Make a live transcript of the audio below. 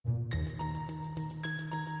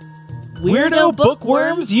Weirdo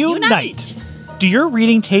Bookworms Unite! Do your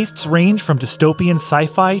reading tastes range from dystopian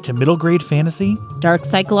sci-fi to middle-grade fantasy? Dark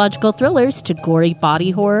psychological thrillers to gory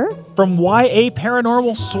body horror? From YA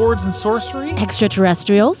paranormal swords and sorcery?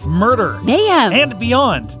 Extraterrestrials? Murder? Mayhem? And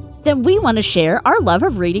beyond? Then we want to share our love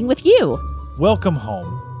of reading with you. Welcome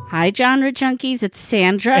home. Hi, genre junkies. It's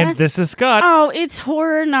Sandra. And this is Scott. Oh, it's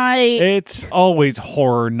horror night. It's always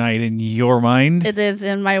horror night in your mind. It is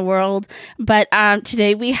in my world. But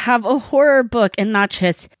today we have a horror book, and not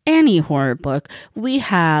just any horror book. We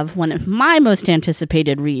have one of my most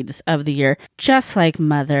anticipated reads of the year, Just Like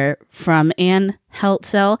Mother, from Anne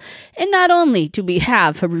Heltzel. And not only do we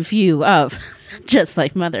have a review of Just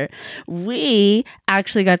Like Mother, we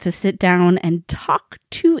actually got to sit down and talk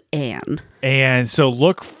to Anne. And so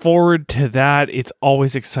look forward to that. It's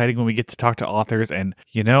always exciting when we get to talk to authors. And,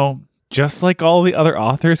 you know, just like all the other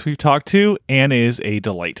authors we've talked to, Anne is a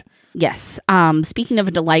delight. Yes. Speaking of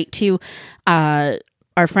a delight, too, our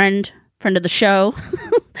friend of the show,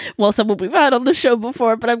 well, someone we've had on the show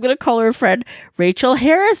before, but I'm going to call her a friend, Rachel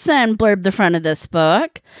Harrison, blurbed the front of this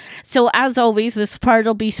book. So as always, this part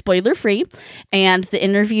will be spoiler-free, and the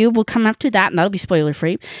interview will come after that, and that'll be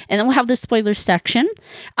spoiler-free. And then we'll have the spoiler section.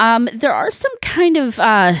 There are some kind of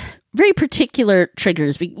very particular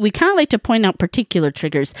triggers. We kind of like to point out particular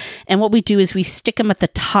triggers, and what we do is we stick them at the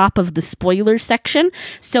top of the spoiler section.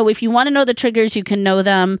 So if you want to know the triggers, you can know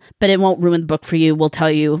them, but it won't ruin the book for you. We'll tell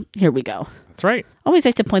you, here we go. That's right. Always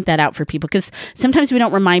like to point that out for people, because sometimes we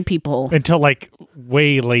don't remind people until like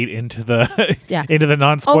way late into the into the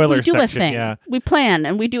non-spoiler we do section. A thing. Yeah. We plan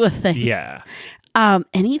and we do a thing. Yeah.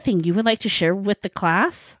 Anything you would like to share with the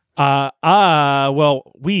class?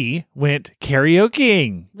 Well, we went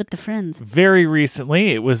karaokeing with the friends very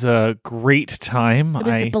recently. It was a great time. It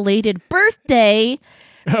was a belated birthday.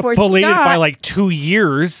 Belated Scott. By like 2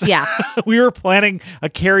 years. Yeah. We were planning a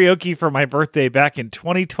karaoke for my birthday back in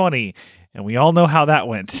 2020, and we all know how that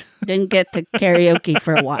went. Didn't get to karaoke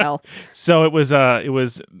for a while. So it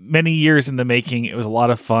was many years in the making. It was a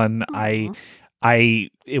lot of fun. Aww.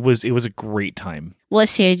 It was a great time. Well,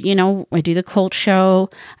 let's see, I do the Cult Show.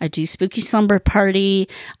 I do Spooky Slumber Party.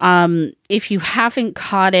 If you haven't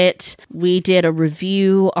caught it, we did a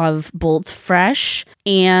review of both Fresh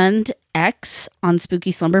and X on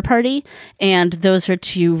Spooky Slumber Party. And those are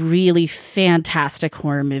two really fantastic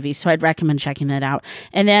horror movies. So I'd recommend checking it out.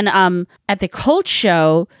 And then at the Cult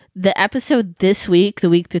Show, the episode this week, the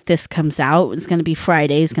week that this comes out, is going to be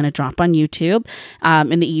Friday. It's going to drop on YouTube.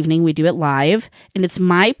 In the evening, we do it live. And it's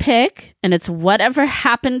my pick. And it's Whatever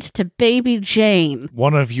Happened to Baby Jane.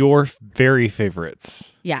 One of your very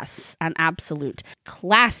favorites. Yes, an absolute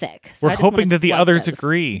classic. So we're hoping that the others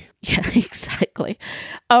agree. Yeah, exactly.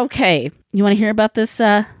 Okay. You want to hear about this?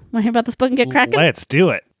 Want to hear about this book and get cracking? Let's do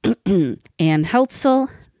it. Anne Heltzel,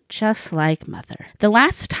 Just Like Mother. The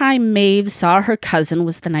last time Maeve saw her cousin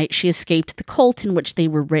was the night she escaped the cult in which they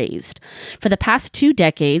were raised. For the past 2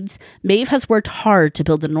 decades, Maeve has worked hard to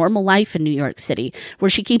build a normal life in New York City, where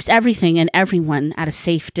she keeps everything and everyone at a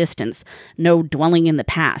safe distance, no dwelling in the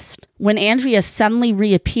past. When Andrea suddenly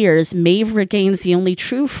reappears, Maeve regains the only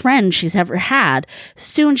true friend she's ever had.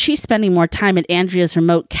 Soon she's spending more time at Andrea's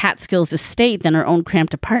remote Catskills estate than her own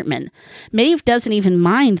cramped apartment. Maeve doesn't even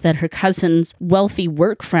mind that her cousin's wealthy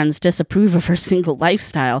work friends disapprove of her single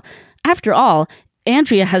lifestyle. After all,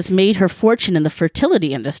 Andrea has made her fortune in the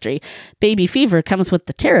fertility industry. Baby fever comes with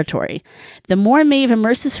the territory. The more Maeve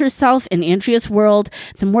immerses herself in Andrea's world,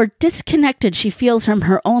 the more disconnected she feels from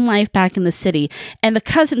her own life back in the city, and the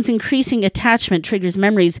cousin's increasing attachment triggers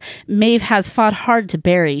memories Maeve has fought hard to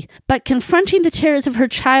bury. But confronting the terrors of her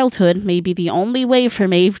childhood may be the only way for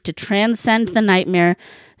Maeve to transcend the nightmare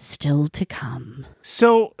still to come.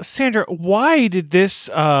 So, Sandra, why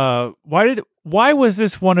was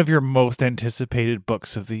this one of your most anticipated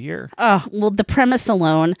books of the year? Oh, well, the premise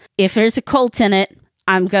alone, if there's a cult in it,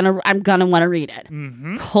 I'm gonna want to read it.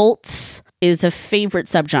 Mm-hmm. Cults is a favorite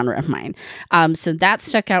subgenre of mine. So that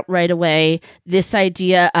stuck out right away. This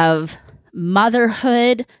idea of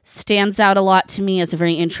motherhood stands out a lot to me as a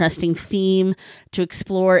very interesting theme to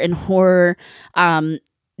explore in horror.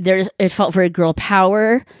 It felt very girl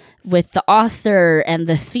power with the author and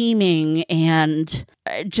the theming and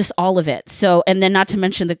just all of it. So, and then not to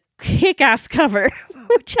mention the kick-ass cover,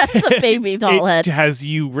 which has a baby doll head. It has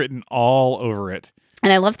you written all over it.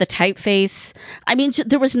 And I love the typeface. I mean,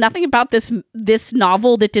 there was nothing about this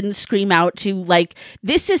novel that didn't scream out to, like,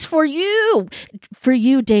 this is for you. For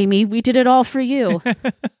you, Damie. We did it all for you.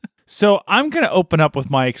 So I'm going to open up with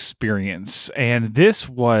my experience, and this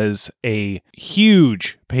was a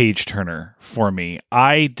huge page turner for me.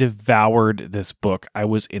 I devoured this book. I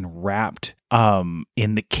was enwrapped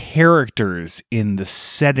in the characters, in the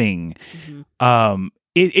setting.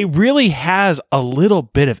 It really has a little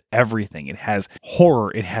bit of everything. It has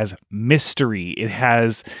horror, it has mystery, it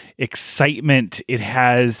has excitement, it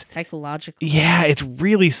has psychological. Yeah, it's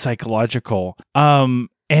really psychological.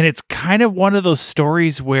 And it's kind of one of those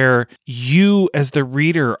stories where you, as the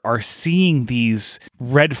reader, are seeing these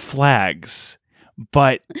red flags,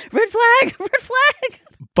 but red flag.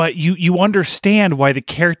 But you understand why the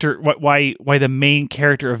character, why the main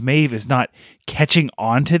character of Maeve is not catching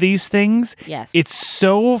on to these things. Yes, it's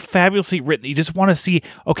so fabulously written that you just want to see,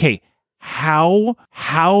 okay, how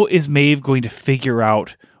is Maeve going to figure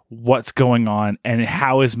out what's going on, and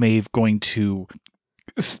how is Maeve going to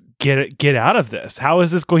get out of this? How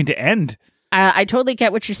is this going to end? I totally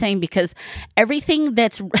get what you're saying, because everything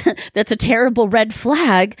that's a terrible red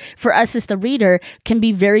flag for us as the reader can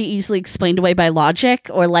be very easily explained away by logic,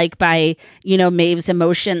 or like by, Maeve's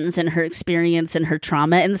emotions and her experience and her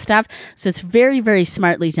trauma and stuff. So it's very, very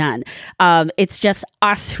smartly done. It's just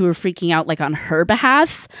us who are freaking out like on her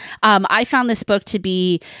behalf. I found this book to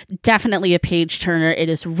be definitely a page turner. It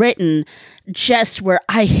is written just where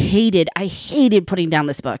I hated putting down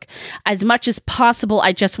this book. As much as possible,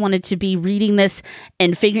 I just wanted to be reading this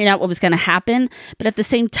and figuring out what was going to happen. But at the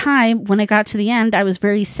same time, when I got to the end, I was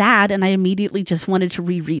very sad, and I immediately just wanted to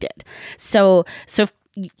reread it. So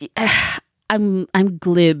I'm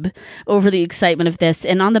glib over the excitement of this.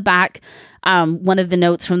 And on the back, one of the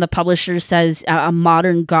notes from the publisher says, a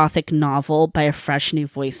modern Gothic novel by a fresh new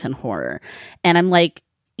voice in horror. And I'm like,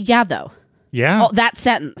 yeah, though. Yeah. Oh, that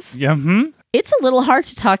sentence. Yeah. It's a little hard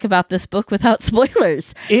to talk about this book without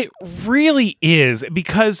spoilers. It really is,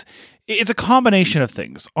 because it's a combination of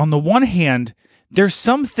things. On the one hand, there's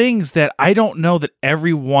some things that I don't know that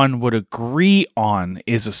everyone would agree on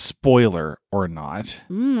is a spoiler or not.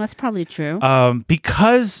 That's probably true.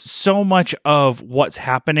 Because so much of what's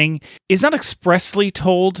happening is not expressly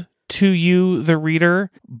told to you, the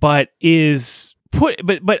reader, but is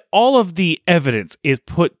but all of the evidence is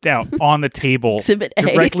put out on the table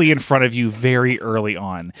directly in front of you very early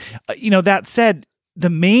on. That said, the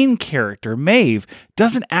main character, Maeve,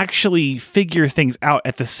 doesn't actually figure things out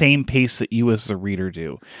at the same pace that you as the reader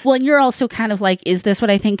do. Well, and you're also kind of like, is this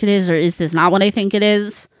what I think it is, or is this not what I think it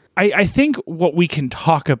is? I think what we can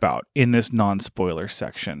talk about in this non-spoiler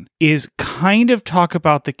section is kind of talk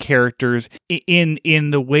about the characters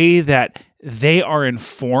in the way that they are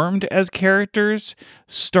informed as characters,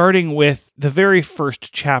 starting with the very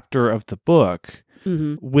first chapter of the book,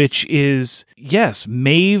 which is, yes,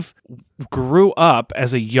 Maeve grew up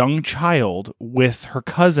as a young child with her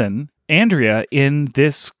cousin, Andrea, in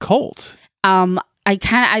this cult.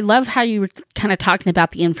 I love how you were kind of talking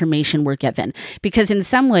about the information we're given, because in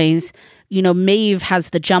some ways, Maeve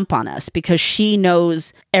has the jump on us because she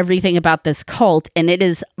knows everything about this cult, and it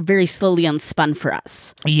is very slowly unspun for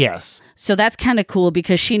us. Yes. So that's kind of cool,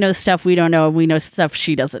 because she knows stuff we don't know, and we know stuff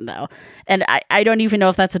she doesn't know. And I don't even know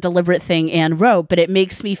if that's a deliberate thing Anne wrote, but it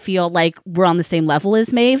makes me feel like we're on the same level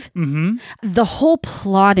as Maeve. Mm-hmm. The whole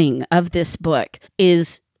plotting of this book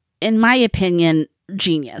is, in my opinion,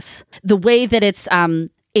 genius. The way that it's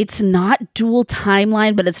not dual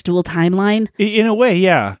timeline, but it's dual timeline. In a way,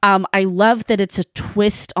 yeah. I love that it's a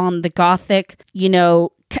twist on the Gothic,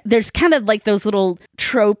 there's kind of like those little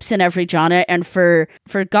tropes in every genre. And for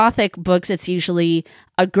Gothic books, it's usually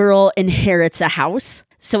a girl inherits a house.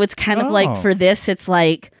 So it's kind of like, for this, it's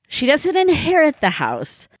like she doesn't inherit the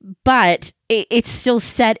house, but it's still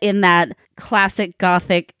set in that classic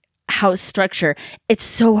Gothic house structure. It's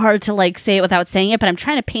so hard to say it without saying it, but I'm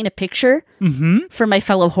trying to paint a picture for my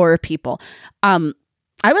fellow horror people. I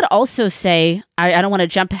would also say, I don't want to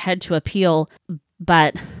jump ahead to appeal,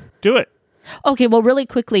 but... Do it. Okay, well, really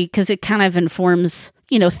quickly, because it kind of informs,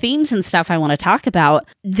 themes and stuff I want to talk about.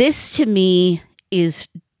 This, to me, is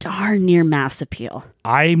darn near mass appeal.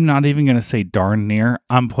 I'm not even going to say darn near.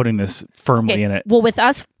 I'm putting this firmly in it. Well, with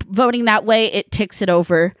us voting that way, it ticks it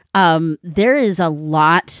over. There is a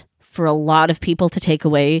lot for a lot of people to take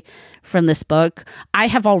away from this book. I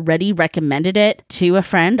have already recommended it to a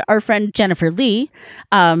friend, our friend Jennifer Lee,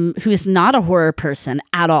 who is not a horror person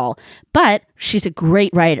at all, but she's a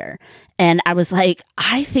great writer. And I was like,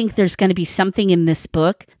 I think there's going to be something in this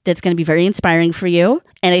book that's going to be very inspiring for you.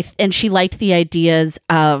 And she liked the ideas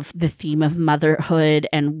of the theme of motherhood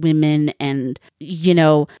and women and,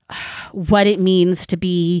 what it means to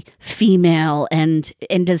be female. And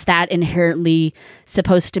does that inherently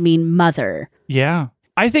supposed to mean mother? Yeah.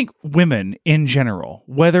 I think women in general,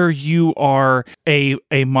 whether you are a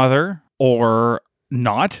mother or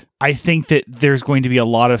not, I think that there's going to be a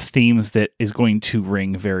lot of themes that is going to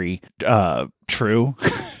ring very true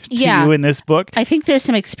to you in this book. I think there's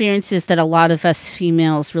some experiences that a lot of us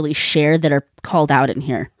females really share that are called out in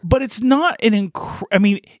here. But it's not it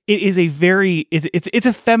is a very it's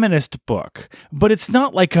a feminist book, but it's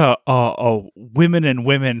not like a women and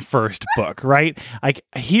women first book, right? Like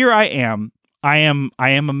here I am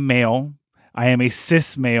a male. I am a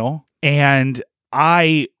cis male, and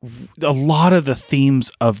a lot of the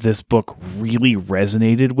themes of this book really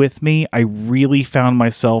resonated with me. I really found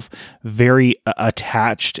myself very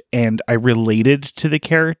attached, and I related to the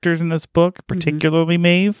characters in this book, particularly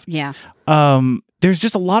Maeve. Yeah. There's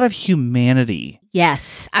just a lot of humanity.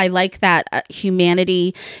 Yes, I like that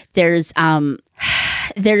humanity. There's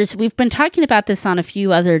we've been talking about this on a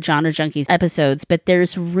few other Genre Junkies episodes, but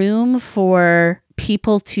there's room for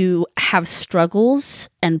people to have struggles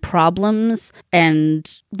and problems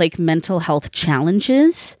and like mental health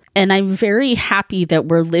challenges. And I'm very happy that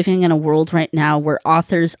we're living in a world right now where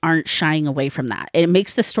authors aren't shying away from that. It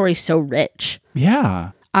makes the story so rich.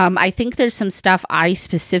 Yeah. I think there's some stuff I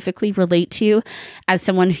specifically relate to as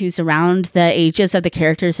someone who's around the ages of the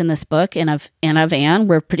characters in this book and of Anne.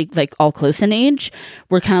 We're pretty like all close in age.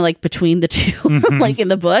 We're kind of like between the two, like in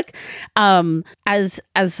the book. As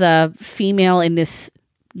a female in this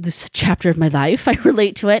chapter of my life, I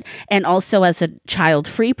relate to it. And also as a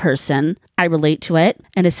child-free person, I relate to it.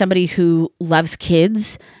 And as somebody who loves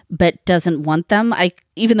kids but doesn't want them,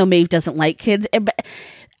 even though Maeve doesn't like kids,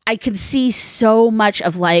 I can see so much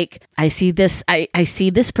of like, I see this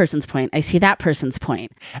person's point. I see that person's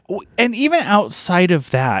point. And even outside of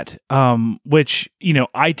that, which,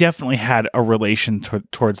 I definitely had a relation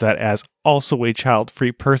towards that as also a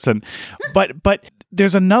child-free person. But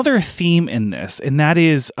there's another theme in this, and that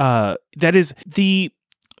is the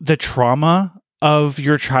trauma of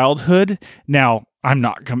your childhood. Now, I'm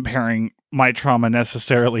not comparing my trauma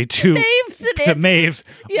necessarily to Maeve's,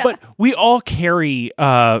 yeah. But we all carry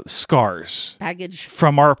scars, baggage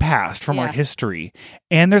from our past, from our history,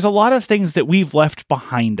 and there's a lot of things that we've left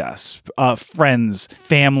behind us, friends,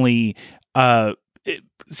 family,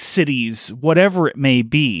 cities, whatever it may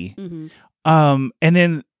be. Mm-hmm. And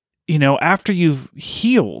then, after you've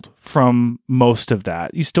healed from most of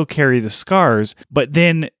that, you still carry the scars, but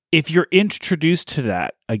then if you're introduced to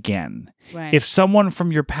that again, right. If someone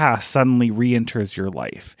from your past suddenly re-enters your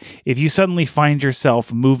life, if you suddenly find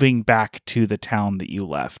yourself moving back to the town that you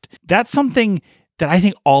left, that's something that I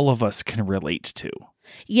think all of us can relate to.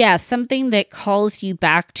 Yeah, something that calls you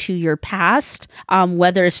back to your past,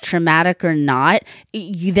 whether it's traumatic or not.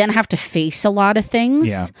 You then have to face a lot of things.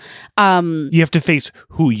 Yeah. You have to face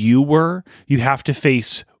who you were. You have to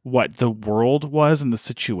face what the world was and the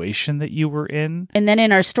situation that you were in. And then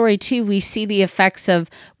in our story too, we see the effects of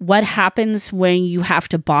what happens when you have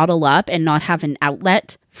to bottle up and not have an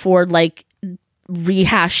outlet for like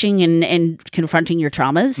rehashing and confronting your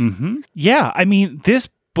traumas. Mm-hmm. Yeah. I mean, this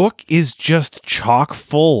book is just chock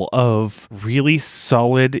full of really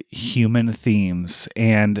solid human themes.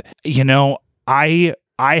 And,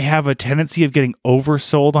 I have a tendency of getting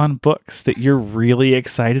oversold on books that you're really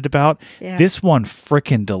excited about. Yeah. This one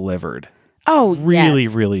frickin' delivered. Oh, really,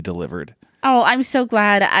 yes. Really delivered. Oh, I'm so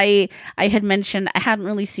glad. I had mentioned I hadn't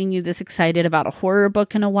really seen you this excited about a horror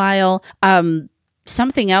book in a while.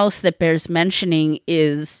 Something else that bears mentioning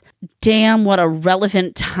is, damn, what a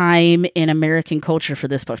relevant time in American culture for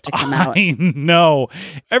this book to come out. I know.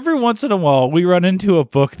 Every once in a while, we run into a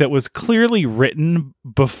book that was clearly written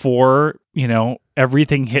before,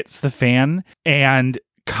 everything hits the fan and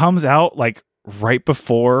comes out like right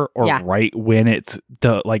before or right when it's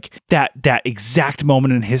the like that exact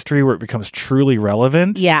moment in history where it becomes truly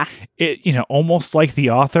relevant. Yeah. It almost like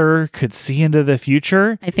the author could see into the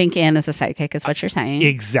future. I think Anne is a psychic is what you're saying.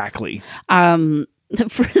 Exactly.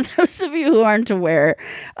 For those of you who aren't aware,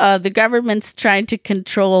 the government's trying to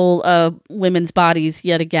control women's bodies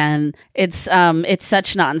yet again. It's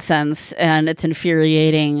such nonsense and it's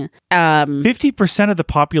infuriating. 50% of the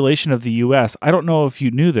population of the U.S., I don't know if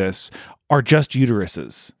you knew this, are just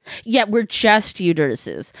uteruses. Yeah, we're just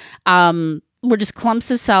uteruses. We're just clumps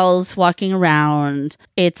of cells walking around.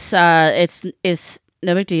 It's no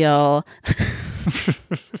big deal.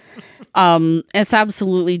 It's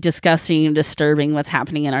absolutely disgusting and disturbing what's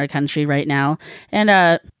happening in our country right now.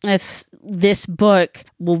 And this book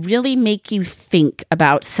will really make you think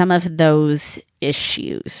about some of those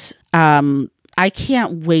issues. I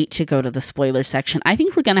can't wait to go to the spoiler section. I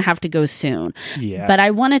think we're going to have to go soon. Yeah. But I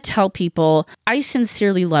want to tell people, I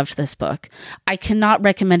sincerely loved this book. I cannot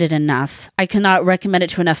recommend it enough. I cannot recommend it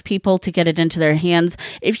to enough people to get it into their hands.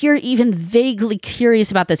 If you're even vaguely curious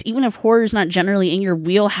about this, even if horror is not generally in your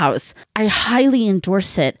wheelhouse, I highly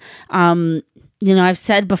endorse it. I've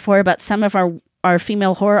said before about some of our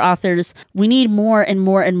female horror authors, we need more and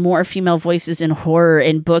more and more female voices in horror,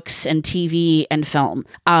 in books and TV and film.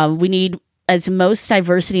 We need as most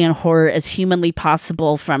diversity in horror as humanly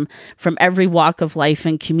possible from every walk of life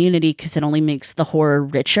and community, because it only makes the horror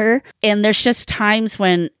richer. And there's just times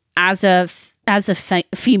when, as a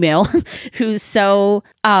female who's so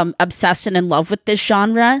obsessed and in love with this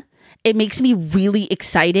genre, it makes me really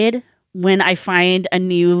excited when I find a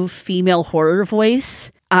new female horror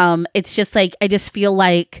voice. It's just like, I just feel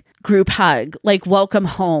like group hug, like welcome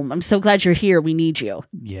home. I'm so glad you're here. We need you.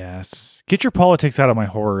 Yes. Get your politics out of my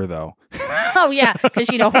horror, though. Oh, yeah, because,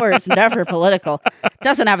 horror is never political.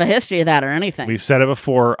 Doesn't have a history of that or anything. We've said it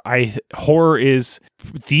before. Horror is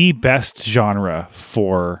the best genre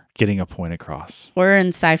for getting a point across. Horror and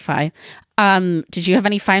sci-fi. Did you have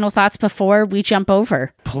any final thoughts before we jump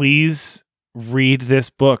over? Please read this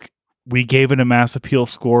book. We gave it a mass appeal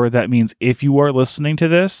score. That means if you are listening to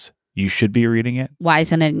this, you should be reading it. Why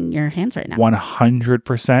isn't it in your hands right now?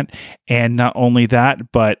 100%. And not only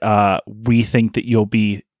that, but we think that you'll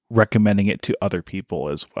be recommending it to other people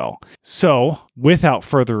as well. So, without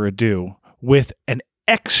further ado, with an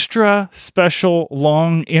extra special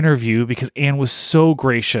long interview, because Anne was so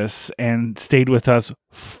gracious and stayed with us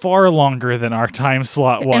far longer than our time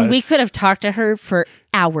slot was. And we could have talked to her for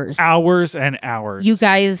hours. Hours and hours. You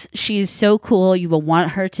guys, she's so cool. You will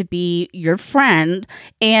want her to be your friend.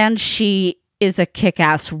 And she is a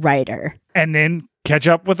kick-ass writer. And then catch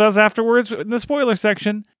up with us afterwards in the spoiler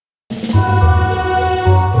section.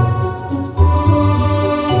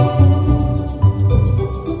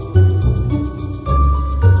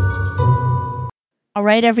 All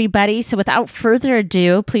right, everybody. So without further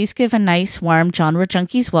ado, please give a nice, warm Genre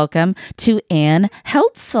Junkies welcome to Anne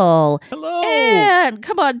Heltzel. Hello. Anne,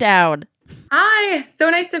 come on down. Hi. So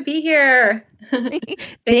nice to be here.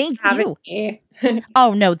 Thank you.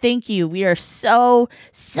 Oh, no, thank you. We are so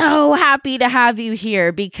happy to have you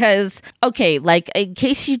here because, okay, like, in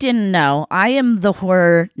case you didn't know, I am the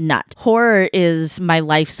horror nut. Horror is my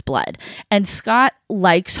life's blood. And Scott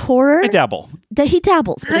likes horror. I dabble. He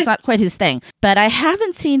dabbles, but it's not quite his thing. But I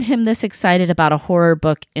haven't seen him this excited about a horror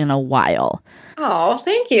book in a while. Oh,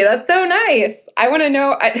 thank you. That's so nice. I want to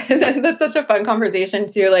know. That's such a fun conversation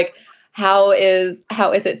too. Like, how is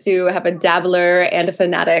it to have a dabbler and a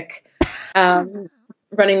fanatic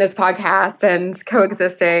running this podcast and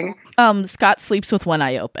coexisting? Scott sleeps with one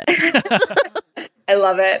eye open. I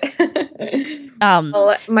love it.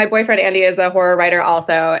 Well, my boyfriend Andy is a horror writer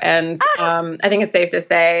also, and I think it's safe to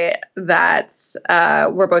say that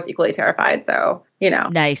we're both equally terrified. So,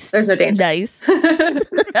 nice. There's no danger. Nice.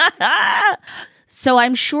 So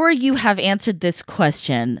I'm sure you have answered this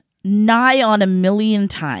question nigh on 1,000,000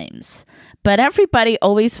 times, but everybody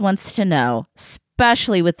always wants to know,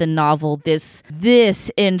 especially with the novel this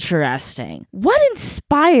interesting. What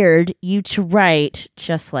inspired you to write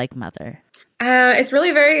Just Like Mother? It's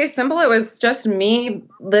really very simple. It was just me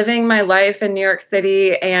living my life in New York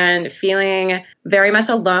City and feeling very much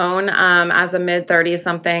alone as a mid-30s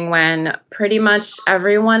something when pretty much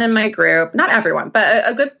everyone in my group, not everyone, but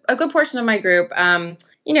a good portion of my group,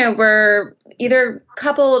 were either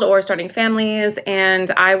coupled or starting families.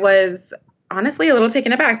 And I was honestly a little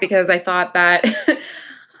taken aback because I thought that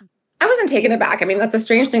I wasn't taken aback. I mean, that's a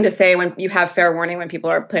strange thing to say when you have fair warning when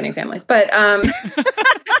people are planning families, but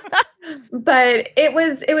but it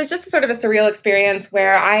was just sort of a surreal experience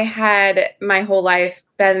where I had my whole life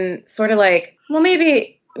been sort of like, well,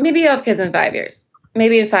 maybe I'll have kids in 5 years,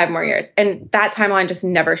 maybe in 5 more years. And that timeline just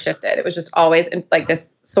never shifted. It was just always in like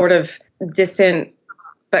this sort of distant,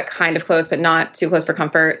 but kind of close, but not too close for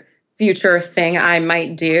comfort future thing I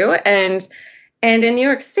might do. And in New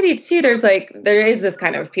York City too, there is this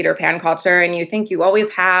kind of Peter Pan culture, and you think you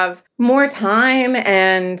always have more time,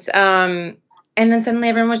 and then suddenly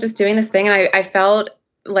everyone was just doing this thing, and I felt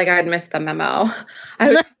like I'd missed the memo. I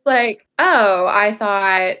was like, oh, I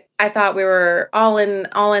thought we were all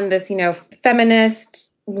in this,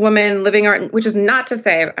 feminist woman living art, which is not to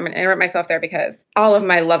say, I'm going to interrupt myself there because all of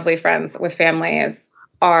my lovely friends with families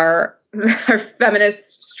are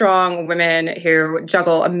feminist, strong women who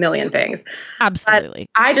juggle a million things. Absolutely.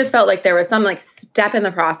 But I just felt like there was some like step in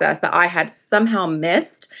the process that I had somehow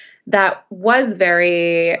missed that was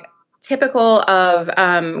very typical of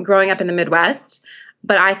growing up in the Midwest.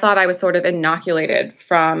 But I thought I was sort of inoculated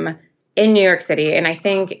from in New York City. And I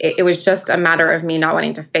think it was just a matter of me not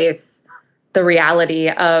wanting to face the reality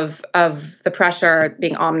of the pressure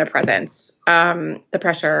being omnipresent. The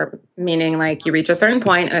pressure meaning like you reach a certain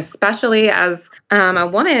point, and especially as a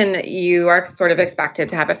woman, you are sort of expected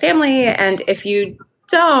to have a family. And if you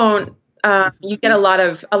don't, you get a lot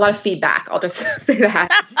of feedback. I'll just say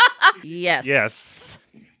that. Yes.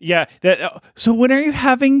 Yeah. So when are you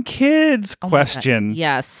having kids? Question.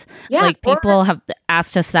 Yes. Yeah, like people have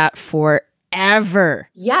asked us that forever.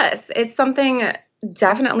 Yes, it's something.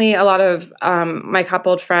 Definitely a lot of my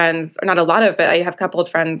coupled friends, or not a lot of, but I have coupled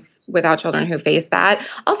friends without children who face that.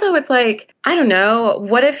 Also, it's like, I don't know,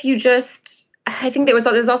 what if you just, I think it was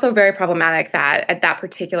also very problematic that at that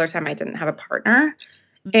particular time I didn't have a partner.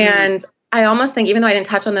 Mm-hmm. And I almost think, even though I didn't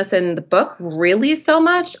touch on this in the book really so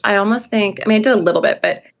much, I almost think, I mean, I did a little bit,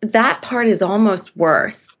 but that part is almost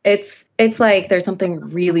worse. It's like there's something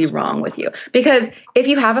really wrong with you. Because if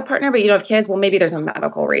you have a partner, but you don't have kids, well, maybe there's a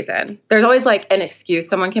medical reason. There's always like an excuse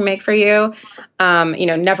someone can make for you.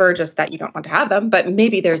 Never just that you don't want to have them, but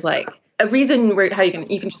maybe there's like a reason where how you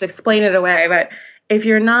can just explain it away. But if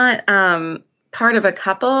you're not part of a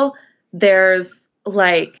couple, there's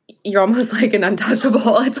like, you're almost like an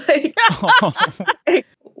untouchable. It's like,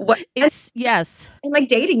 what? Yes. And like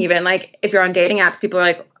dating, even like if you're on dating apps, people are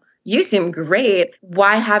like, you seem great.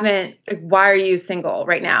 Why are you single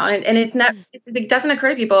right now? And it doesn't occur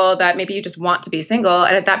to people that maybe you just want to be single.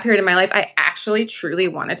 And at that period in my life, I actually truly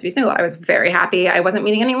wanted to be single. I was very happy. I wasn't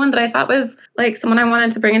meeting anyone that I thought was like someone I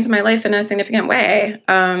wanted to bring into my life in a significant way.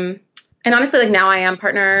 And honestly, like now I am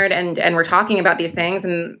partnered and we're talking about these things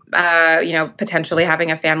and, potentially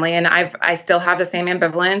having a family. And I still have the same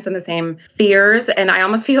ambivalence and the same fears. And I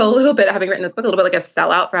almost feel a little bit, having written this book, a little bit like a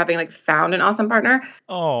sellout for having like found an awesome partner.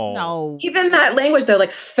 Oh, no. Even that language though,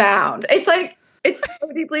 like found, it's like, it's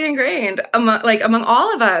so deeply ingrained among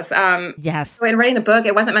all of us. Yes. So in writing the book,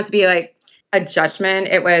 it wasn't meant to be like a judgment.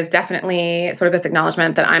 It was definitely sort of this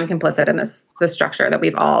acknowledgement that I'm complicit in this structure that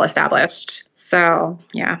we've all established. So,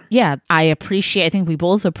 yeah. Yeah, I think we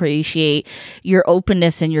both appreciate your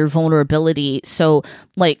openness and your vulnerability. So,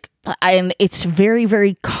 like, it's very,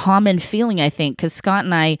 very common feeling, I think, because Scott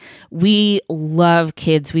and I, we love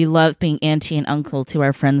kids. We love being auntie and uncle to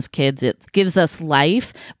our friends' kids. It gives us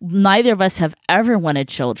life. Neither of us have ever wanted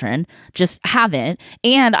children, just haven't.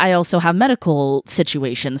 And I also have medical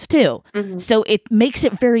situations too. Mm-hmm. So it makes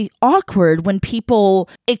it very awkward when people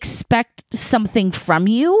expect something from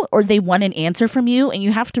you or they want an answer from you, and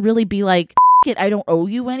you have to really be like, it, I don't owe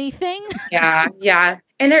you anything. Yeah.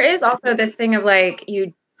 And there is also this thing of like,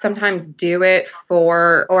 you sometimes do it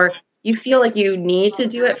for, or you feel like you need to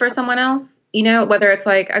do it for someone else, whether it's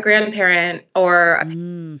like a grandparent or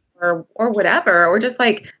or whatever, or just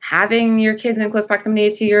like having your kids in close proximity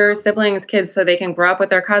to your siblings' kids so they can grow up with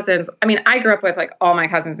their cousins. I mean, I grew up with like all my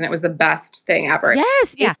cousins and it was the best thing ever.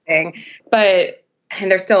 Yes. Yeah. And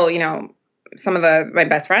they're still, some of my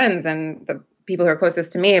best friends and the people who are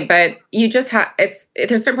closest to me, but you just there's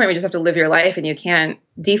a certain point where you just have to live your life and you can't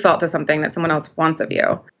default to something that someone else wants of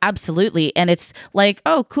you. Absolutely. And it's like,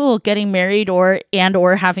 oh, cool, getting married or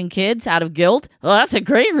having kids out of guilt. Well, that's a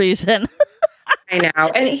great reason. I know.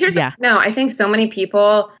 And here's I think so many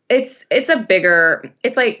people, it's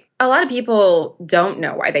like a lot of people don't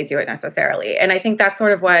know why they do it necessarily. And I think that's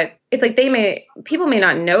sort of what it's like. People may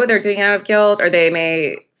not know they're doing it out of guilt, or they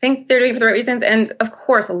may think they're doing it for the right reasons. And of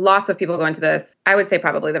course, lots of people go into this. I would say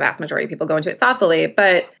probably the vast majority of people go into it thoughtfully,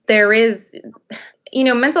 but there is,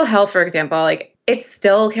 mental health, for example, like it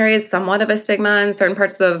still carries somewhat of a stigma in certain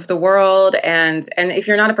parts of the world. And if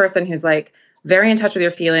you're not a person who's like very in touch with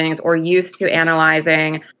your feelings or used to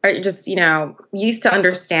analyzing or just, used to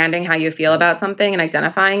understanding how you feel about something and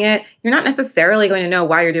identifying it, you're not necessarily going to know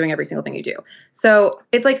why you're doing every single thing you do. So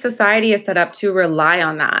it's like society is set up to rely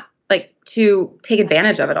on that, like to take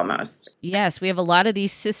advantage of it almost. Yes, we have a lot of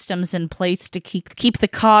these systems in place to keep the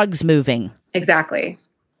cogs moving. Exactly.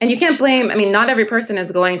 And you can't blame, not every person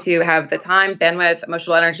is going to have the time, bandwidth,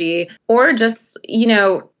 emotional energy, or just,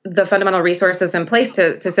 the fundamental resources in place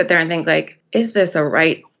to sit there and think like, is this a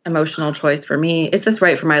right emotional choice for me? Is this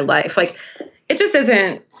right for my life? Like, it just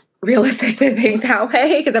isn't realistic to think that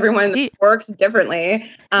way because everyone works differently.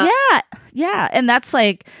 Yeah. And that's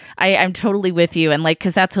like, I'm totally with you. And like,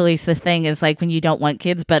 cause that's always the thing is like when you don't want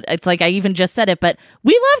kids, but it's like, I even just said it, but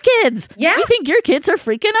we love kids. Yeah. We think your kids are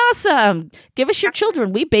freaking awesome. Give us your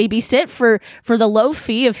children. We babysit for the low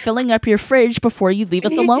fee of filling up your fridge before you leave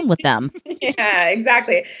us alone with them. Yeah,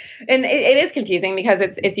 exactly. And it is confusing because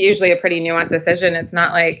it's usually a pretty nuanced decision. It's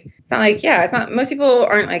not most people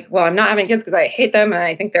aren't like, well, I'm not having kids because I hate them and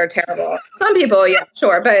I think they're terrible. Some people, yeah,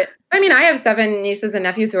 sure. But I mean, I have 7 nieces and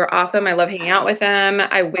nephews who are awesome. I love hanging out with them.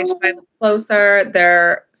 I wish I lived closer.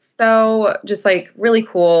 They're so just like really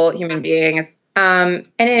cool human beings. And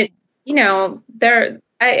it, you know,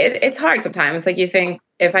 it's hard sometimes. Like you think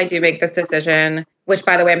if I do make this decision, which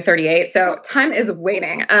by the way, I'm 38, so time is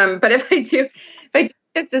waning. But if I do make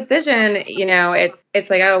this decision, you know, it's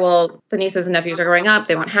like, oh, well, the nieces and nephews are growing up.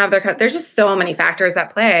 They won't have their cut. There's just so many factors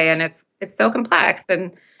at play, and it's so complex.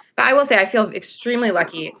 And but I will say I feel extremely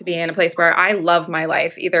lucky to be in a place where I love my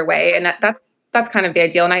life either way. And that's kind of the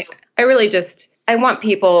ideal. And I really just, I want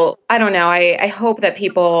people, I don't know, I hope that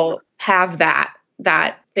people have that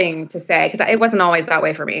thing to say, because it wasn't always that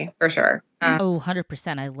way for me, for sure.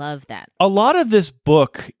 100%. I love that. A lot of this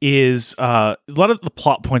book is, a lot of the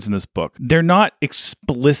plot points in this book, they're not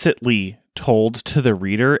explicitly told to the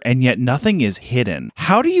reader, and yet nothing is hidden.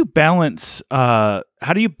 How do you balance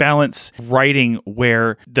writing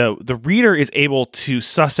where the reader is able to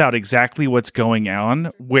suss out exactly what's going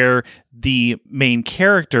on, where the main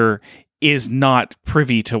character is not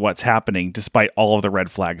privy to what's happening despite all of the red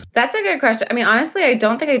flags? That's a good question. I mean, honestly, I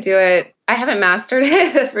don't think I do it. I haven't mastered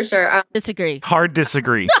it, that's for sure. Disagree. Hard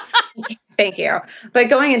disagree. Thank you. But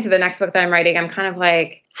going into the next book that I'm writing, I'm kind of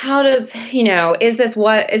like, how does, you know, is this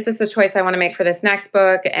the choice I want to make for this next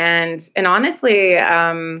book? And honestly,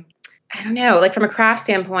 I don't know, like from a craft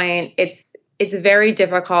standpoint, it's very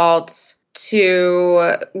difficult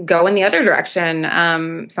to go in the other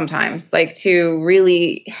direction sometimes, like to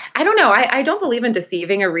really, I don't know, I don't believe in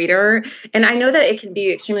deceiving a reader. And I know that it can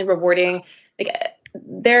be extremely rewarding. Like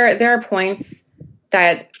there are points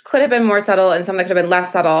that could have been more subtle and some that could have been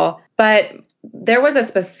less subtle, but there was a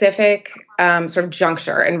specific sort of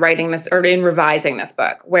juncture in writing this or in revising this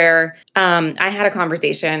book where I had a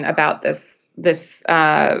conversation about this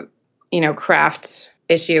craft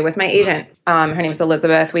issue with my agent. Her name is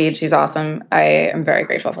Elizabeth Weed. She's awesome. I am very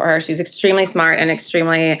grateful for her. She's extremely smart and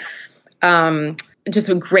extremely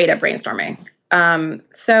just great at brainstorming.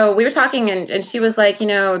 So we were talking and she was like, you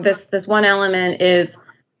know, this one element is,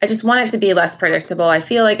 I just want it to be less predictable. I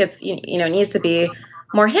feel like it's, needs to be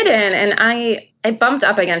more hidden. And I bumped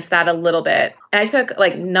up against that a little bit. And I took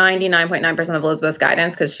like 99.9% of Elizabeth's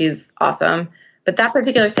guidance because she's awesome. But that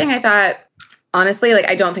particular thing, I thought, honestly, like,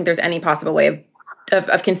 I don't think there's any possible way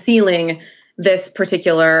of concealing this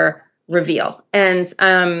particular reveal. And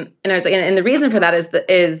I was like, and the reason for that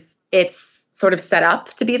is it's sort of set up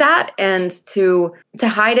to be that. And to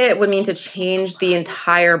hide it would mean to change the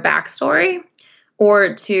entire backstory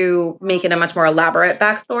or to make it a much more elaborate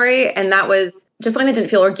backstory. And that was just something that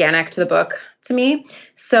didn't feel organic to the book to me.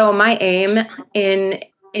 So my aim in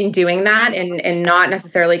doing that and not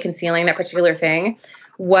necessarily concealing that particular thing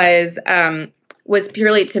was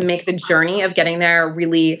purely to make the journey of getting there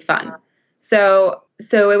really fun. So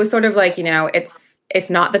it was sort of like, it's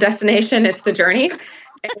not the destination, it's the journey.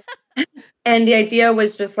 And the idea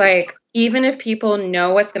was just like, even if people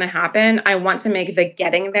know what's going to happen, I want to make the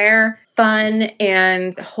getting there fun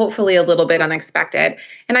and hopefully a little bit unexpected.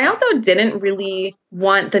 And I also didn't really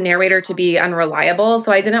want the narrator to be unreliable.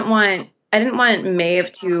 So I didn't want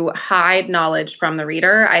Maeve to hide knowledge from the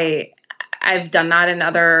reader. I've done that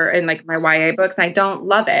in like my YA books, and I don't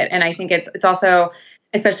love it. And I think it's also,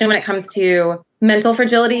 especially when it comes to mental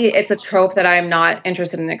fragility, it's a trope that I'm not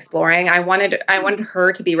interested in exploring. I wanted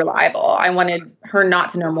her to be reliable. I wanted her not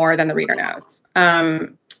to know more than the reader knows.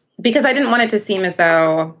 Because I didn't want it to seem as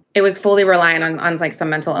though it was fully reliant on like some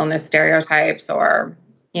mental illness stereotypes or,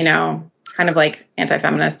 kind of like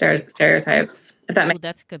anti-feminist stereotypes, if that makes sense.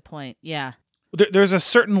 That's a good point. Yeah. There's a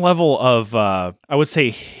certain level of, I would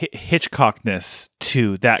say, Hitchcockness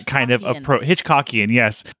to that kind of approach. Hitchcockian,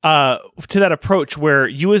 yes. To that approach where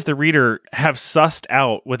you as the reader have sussed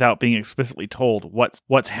out without being explicitly told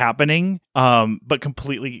what's happening, but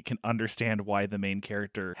completely can understand why the main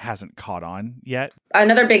character hasn't caught on yet.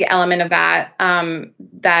 Another big element of that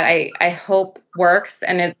that I hope works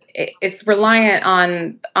and it's reliant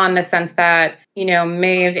on the sense that,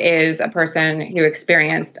 Maeve is a person who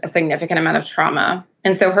experienced a significant amount of trauma.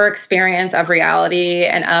 And so her experience of reality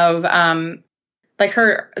and of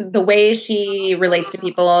the way she relates to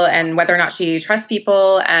people and whether or not she trusts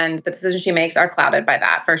people and the decisions she makes are clouded by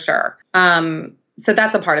that for sure. So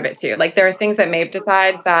that's a part of it too. Like there are things that Maeve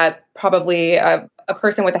decides that probably a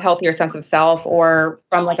person with a healthier sense of self or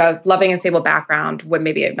from like a loving and stable background would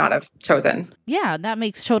maybe not have chosen. Yeah, that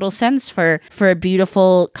makes total sense for a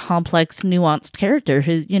beautiful, complex, nuanced character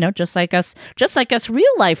who, just like us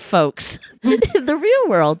real life folks in the real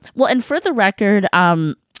world. Well, and for the record,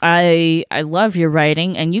 I love your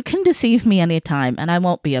writing and you can deceive me anytime and I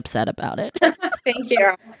won't be upset about it. Thank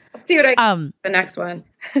you. See what I the next one.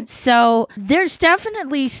 So there's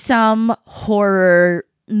definitely some horror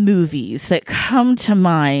movies that come to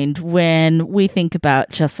mind when we think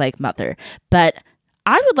about Just Like Mother. But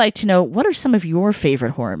I would like to know, what are some of your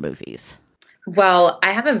favorite horror movies? Well,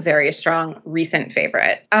 I have a very strong recent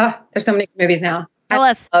favorite. There's so many movies now. Tell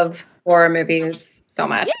us. I love horror movies so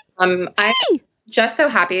much. I'm just so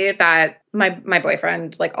happy that my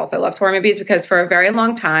boyfriend like also loves horror movies, because for a very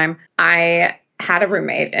long time I had a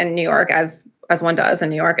roommate in New York, as one does in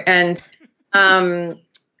New York, and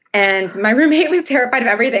my roommate was terrified of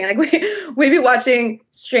everything. Like we'd be watching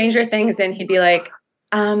Stranger Things and he'd be like,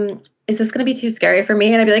 is this going to be too scary for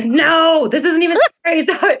me? And I'd be like, no, this isn't even scary.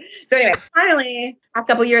 So anyway, finally, past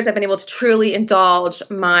couple of years, I've been able to truly indulge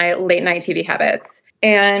my late night TV habits.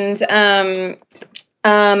 And I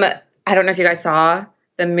don't know if you guys saw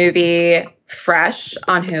the movie Fresh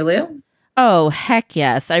on Hulu. Oh, heck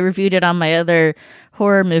yes. I reviewed it on my other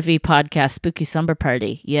horror movie podcast, Spooky Slumber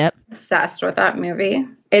Party. Yep. Obsessed with that movie.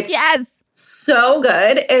 It's yes, so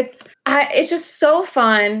good. It's just so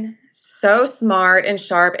fun, so smart and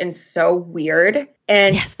sharp and so weird.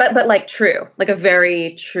 And yes. but like true, like a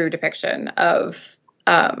very true depiction of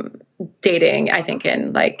dating, I think,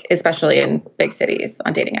 in like, especially in big cities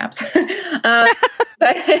on dating apps.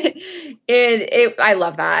 But I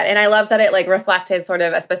love that. And I love that it like reflected sort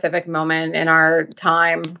of a specific moment in our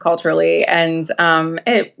time culturally. And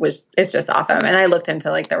it's just awesome. And I looked into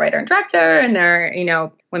like the writer and director, and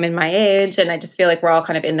they're, women my age. And I just feel like we're all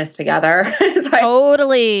kind of in this together. So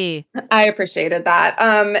totally. I appreciated that.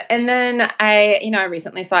 And then I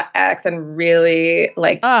recently saw X and really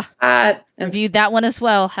liked that. Reviewed that one as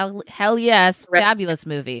well. Hell yes. Fabulous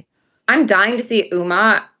movie. I'm dying to see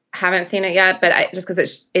Uma. Haven't seen it yet, but just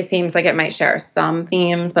because it seems like it might share some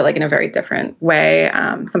themes, but like in a very different way.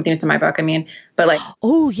 Some themes to my book, I mean, but like,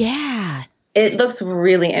 oh yeah, it looks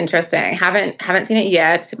really interesting. Haven't seen it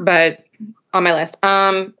yet, but on my list.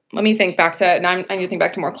 Let me think back to now. I need to think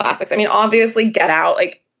back to more classics. I mean, obviously, Get Out.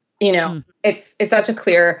 Like, it's such a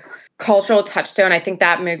clear cultural touchstone. I think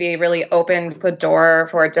that movie really opened the door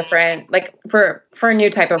for a different, like for a new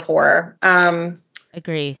type of horror.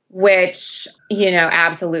 Agree. Which,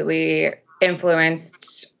 absolutely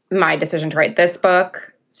influenced my decision to write this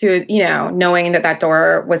book, to, knowing that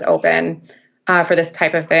door was open for this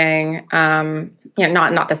type of thing.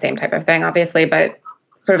 Not the same type of thing, obviously, but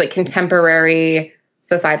sort of like contemporary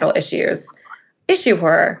societal issue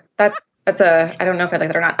horror. That's I don't know if I like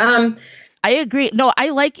that or not. I agree. No, I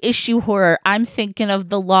like issue horror. I'm thinking of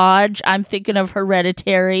The Lodge. I'm thinking of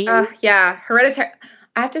Hereditary. Yeah, Hereditary.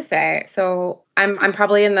 I have to say, so I'm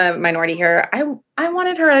probably in the minority here. I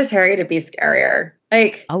wanted Hereditary to be scarier.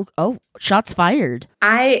 Like, oh, shots fired.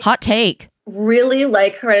 Hot take. Really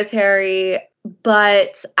like Hereditary,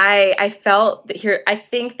 but I felt that here. I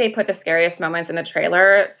think they put the scariest moments in the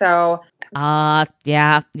trailer. So,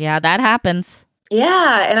 yeah, that happens.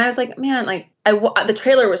 Yeah, and I was like, man, like the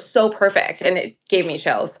trailer was so perfect, and it gave me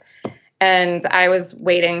chills, and I was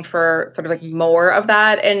waiting for sort of like more of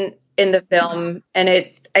that in the film, and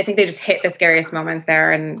I think they just hit the scariest moments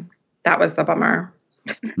there, and that was the bummer.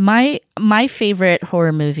 My favorite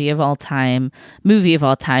horror movie of all time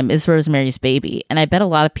is Rosemary's Baby, and I bet a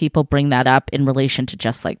lot of people bring that up in relation to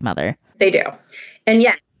Just Like Mother. They do, and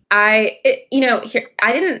yeah, I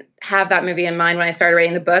didn't have that movie in mind when I started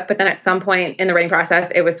writing the book, but then at some point in the writing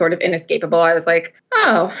process, it was sort of inescapable. I was like,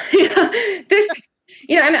 oh, this,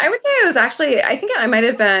 and I would say I think I might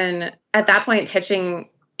have been at that point pitching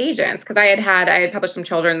agents, because I had published some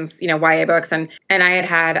children's, YA books, and I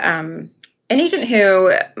had an agent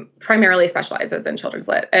who primarily specializes in children's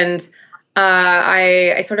lit, and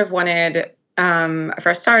I sort of wanted a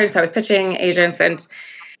fresh start, so I was pitching agents, and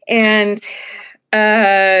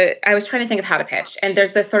I was trying to think of how to pitch, and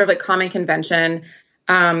there's this sort of like common convention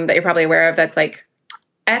that you're probably aware of that's like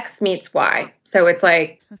X meets Y, so it's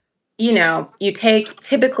like, you take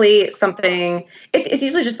typically something, it's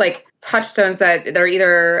usually just like touchstones that are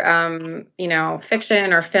either,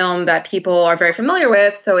 fiction or film that people are very familiar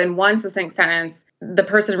with. So in one succinct sentence, the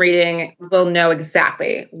person reading will know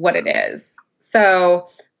exactly what it is. So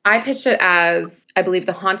I pitched it as, I believe,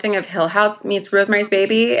 The Haunting of Hill House meets Rosemary's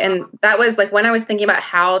Baby. And that was like, when I was thinking about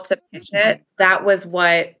how to pitch it, that was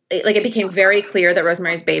it became very clear that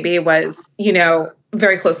Rosemary's Baby was,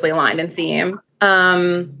 very closely aligned in theme.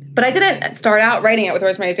 But I didn't start out writing it with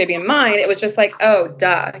Rosemary's Baby in mind. It was just like, oh,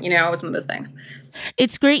 duh. It was one of those things.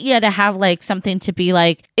 It's great, to have like something to be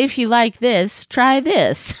like, if you like this, try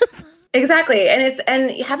this. Exactly.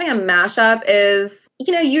 And having a mashup is,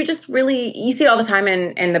 you just really, you see it all the time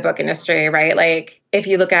in the book industry, right? Like if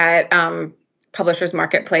you look at, Publishers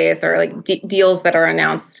Marketplace or like deals that are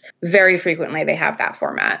announced very frequently. They have that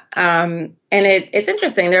format. And it's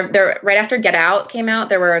interesting. They're right after Get Out came out,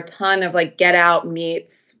 there were a ton of like Get Out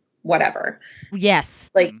meets whatever. Yes.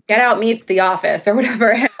 Like Get Out meets The Office or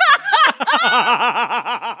whatever.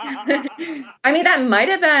 I mean, that might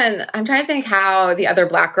have been, I'm trying to think how The Other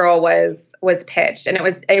Black Girl was pitched. And it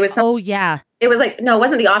was oh yeah. It was like, no, it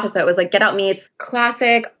wasn't The Office though. It was like Get Out meets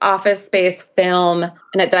classic office space film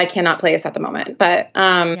that I cannot place at the moment. But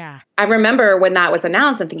I remember when that was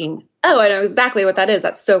announced and thinking, oh, I know exactly what that is.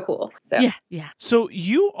 That's so cool. So yeah. So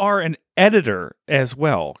you are an editor as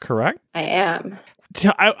well, correct? I am.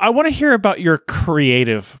 I want to hear about your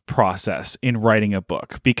creative process in writing a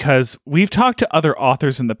book, because we've talked to other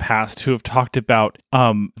authors in the past who have talked about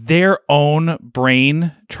their own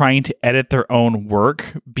brain trying to edit their own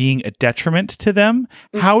work being a detriment to them.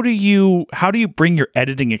 Mm-hmm. How do you bring your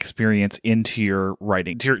editing experience into your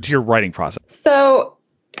writing, to your writing process? So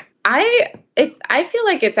I feel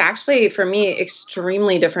like it's actually, for me,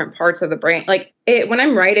 extremely different parts of the brain. Like when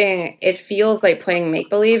I'm writing, it feels like playing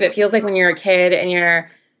make-believe. It feels like when you're a kid and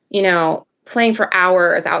you're, playing for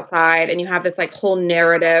hours outside and you have this like whole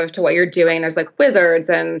narrative to what you're doing. There's like wizards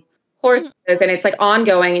and horses and it's like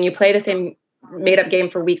ongoing and you play the same made up game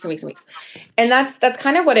for weeks and weeks and weeks. And that's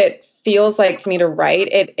kind of what it feels like to me to write.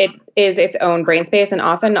 It is its own brain space. And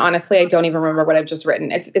often, honestly, I don't even remember what I've just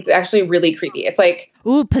written. It's actually really creepy. It's like,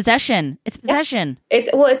 ooh, possession. It's possession. Yeah.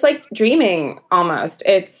 It's like dreaming almost.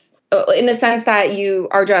 It's in the sense that you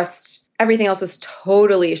are just, everything else is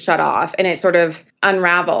totally shut off and it sort of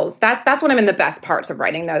unravels. That's when I'm in the best parts of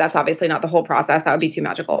writing though. That's obviously not the whole process. That would be too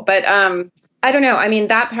magical. But I don't know. I mean,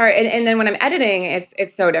 that part, and then when I'm editing,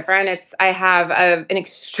 it's so different. I have an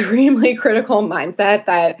extremely critical mindset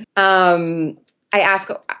that I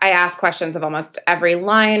ask questions of almost every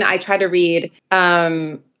line. I try to read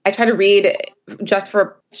just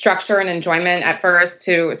for structure and enjoyment at first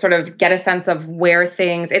to sort of get a sense of where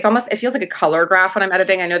things. It feels like a color graph when I'm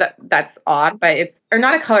editing. I know that's odd, but it's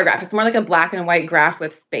not a color graph. It's more like a black and white graph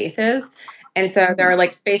with spaces. And so there are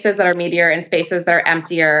like spaces that are meatier and spaces that are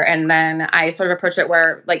emptier. And then I sort of approach it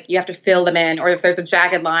where like you have to fill them in, or if there's a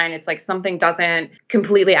jagged line, it's like something doesn't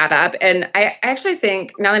completely add up. And I actually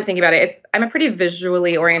think, now that I'm thinking about it, I'm a pretty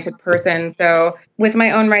visually oriented person. So with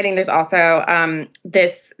my own writing, there's also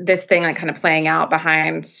this thing like kind of playing out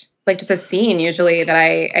behind like just a scene usually that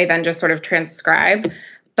I then just sort of transcribe.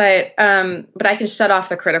 But I can shut off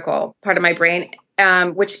the critical part of my brain.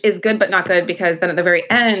 Which is good, but not good, because then at the very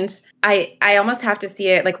end, I almost have to see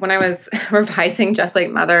it. Like when I was revising Just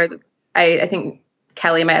Like Mother, I think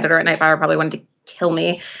Kelly, my editor at Nightfire, probably wanted to kill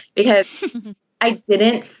me because I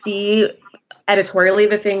didn't see editorially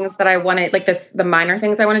the things that I wanted, like the minor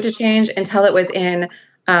things I wanted to change until it was in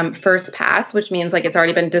first pass, which means like it's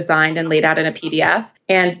already been designed and laid out in a PDF.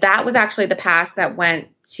 And that was actually the pass that went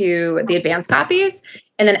to the advanced copies.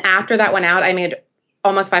 And then after that went out, I made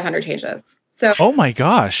almost 500 changes. So, oh my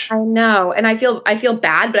gosh. I know. And I feel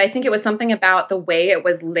bad, but I think it was something about the way it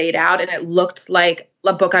was laid out and it looked like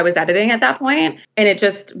a book I was editing at that point. And it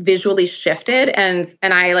just visually shifted. And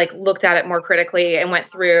I like looked at it more critically and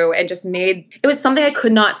went through and just it was something I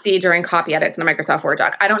could not see during copy edits in a Microsoft Word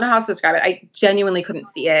doc. I don't know how else to describe it. I genuinely couldn't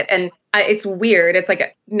see it. And it's weird. It's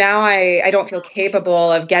like now I don't feel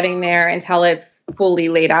capable of getting there until it's fully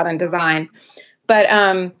laid out and designed. But,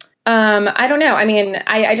 I don't know. I mean,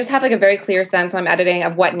 I just have like a very clear sense when I'm editing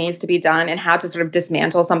of what needs to be done and how to sort of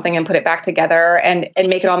dismantle something and put it back together and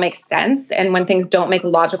make it all make sense. And when things don't make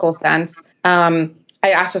logical sense, I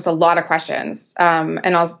ask just a lot of questions.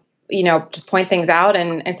 And I'll, just point things out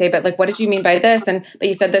and say, but like, what did you mean by this? But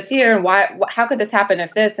you said this here, and how could this happen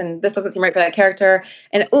if this, and this doesn't seem right for that character?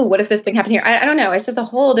 And, ooh, what if this thing happened here? I don't know. It's just a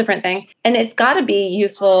whole different thing. And it's got to be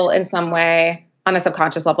useful in some way on a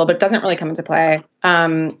subconscious level, but it doesn't really come into play.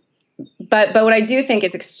 But what I do think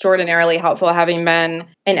is extraordinarily helpful, having been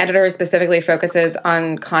an editor who specifically focuses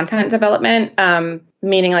on content development,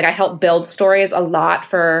 meaning like I help build stories a lot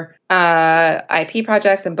for IP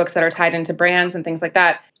projects and books that are tied into brands and things like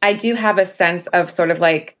that. I do have a sense of sort of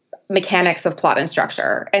like mechanics of plot and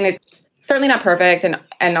structure, and it's certainly not perfect.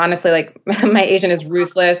 And honestly, like my agent is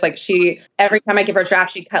ruthless. Like every time I give her a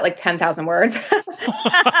draft, she cut like 10,000 words. And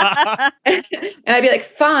I'd be like,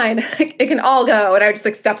 fine, it can all go. And I would just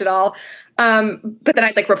accept it all. But then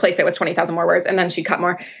I'd like replace it with 20,000 more words and then she'd cut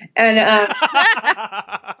more. And,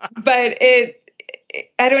 but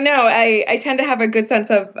I don't know. I tend to have a good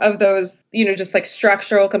sense of those, just like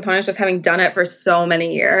structural components, just having done it for so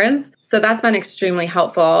many years. So that's been extremely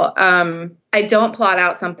helpful. I don't plot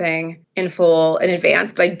out something in full in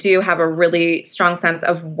advance, but I do have a really strong sense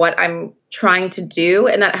of what I'm trying to do,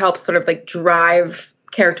 and that helps sort of like drive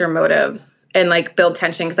character motives and like build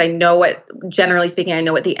tension because I know what, generally speaking, I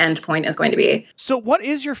know what the end point is going to be. So what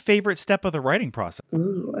is your favorite step of the writing process?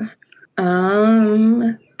 Ooh.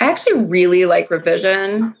 I actually really like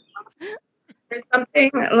revision. There's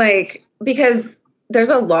something like, because there's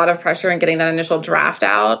a lot of pressure in getting that initial draft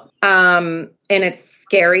out. And it's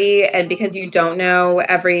scary. And because you don't know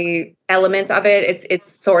every element of it,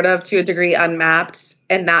 it's sort of to a degree unmapped.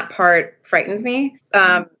 And that part frightens me.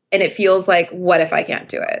 And it feels like, what if I can't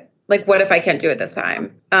do it? Like, what if I can't do it this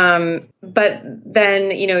time? But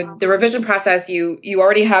then, you know, the revision process, you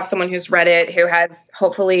already have someone who's read it, who has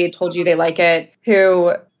hopefully told you they like it,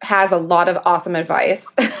 who has a lot of awesome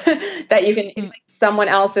advice that you can, it's like someone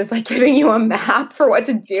else is like giving you a map for what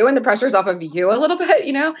to do, and the pressure's off of you a little bit,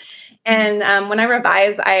 you know? And when I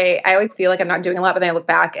revise, I always feel like I'm not doing a lot, but then I look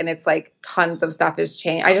back and it's like tons of stuff is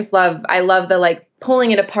changed. I love the like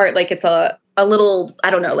pulling it apart like it's a little, I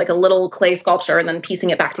don't know, like a little clay sculpture and then piecing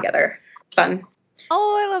it back together. It's fun.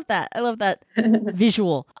 Oh, I love that. I love that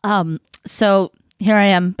visual. So here I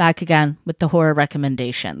am back again with the horror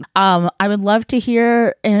recommendation. I would love to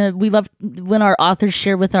hear, we love when our authors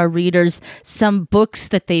share with our readers some books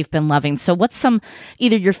that they've been loving. So what's some,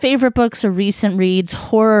 either your favorite books or recent reads,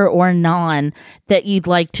 horror or non, that you'd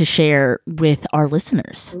like to share with our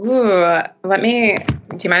listeners? Ooh,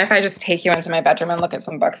 do you mind if I just take you into my bedroom and look at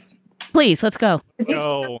some books? Please, let's go. These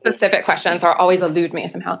specific questions are always elude me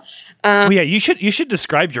somehow. Well, yeah, you should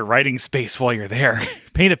describe your writing space while you're there.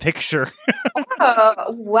 Paint a picture.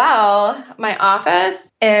 Well, my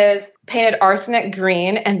office is painted arsenic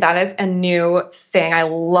green, and that is a new thing. I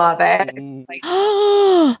love it. It's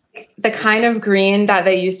like the kind of green that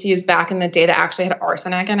they used to use back in the day that actually had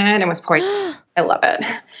arsenic in it and was poison. I love it.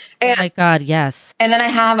 And, oh my God, yes. And then I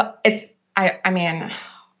have, I mean,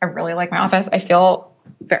 I really like my office. I feel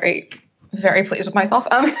very, very pleased with myself.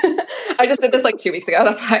 I just did this like 2 weeks ago.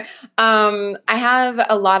 That's why. I have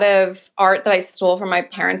a lot of art that I stole from my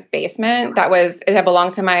parents' basement. It had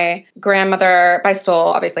belonged to my grandmother. By stole,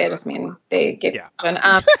 obviously, I just mean they gave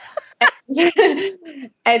permission.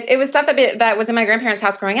 It was stuff that was in my grandparents'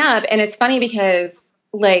 house growing up. And it's funny because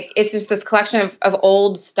like, it's just this collection of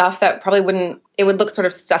old stuff that probably it would look sort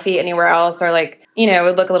of stuffy anywhere else, or like, you know, it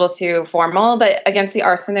would look a little too formal, but against the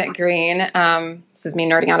arsenic green, this is me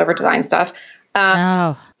nerding out over design stuff.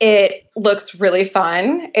 It looks really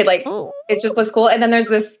fun. It just looks cool. And then there's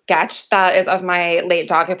this sketch that is of my late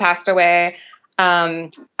dog who passed away. I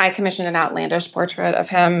commissioned an outlandish portrait of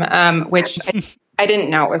him, which I didn't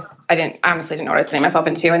know I honestly didn't know what I was getting myself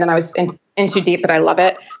into. And then I was in too deep, but I love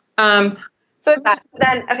it. So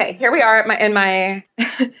then, okay, here we are in my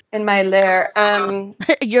lair.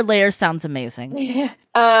 Your lair sounds amazing.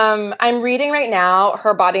 I'm reading right now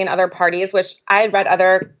Her Body and Other Parties, which I had read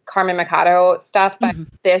other Carmen Machado stuff, but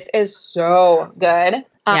this is so good.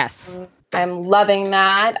 Yes. I'm loving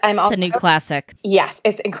that. It's a new classic. Yes,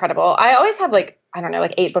 it's incredible. I always have like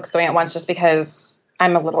 8 books going at once just because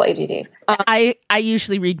I'm a little ADD. I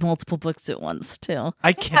usually read multiple books at once, too.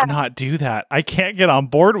 I cannot do that. I can't get on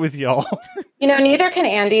board with y'all. You know, neither can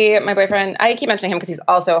Andy, my boyfriend. I keep mentioning him because he's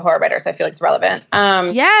also a horror writer, so I feel like it's relevant.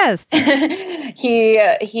 Yes. He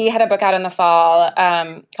had a book out in the fall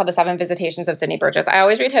called The 7 Visitations of Sidney Burgess. I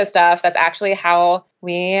always read his stuff. That's actually how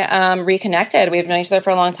we reconnected. We've known each other for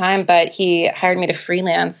a long time, but he hired me to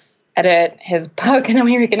freelance edit his book, and then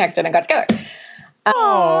we reconnected and got together.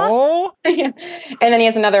 Oh. Yeah. And then he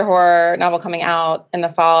has another horror novel coming out in the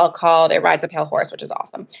fall called It Rides a Pale Horse, which is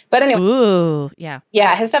awesome. But anyway. Ooh, yeah.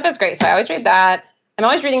 Yeah, his stuff is great. So I always read that. I'm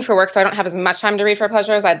always reading for work, so I don't have as much time to read for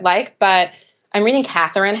pleasure as I'd like. But I'm reading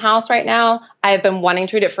Catherine House right now. I've been wanting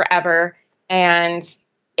to read it forever, and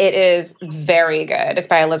it is very good. It's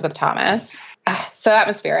by Elizabeth Thomas. So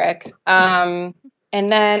atmospheric. And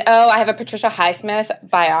then, I have a Patricia Highsmith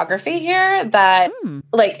biography here that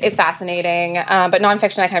is fascinating. But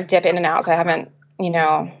nonfiction, I kind of dip in and out. So I haven't,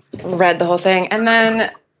 read the whole thing. And then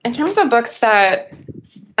in terms of books that,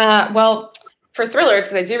 for thrillers,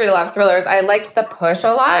 because I do read a lot of thrillers, I liked The Push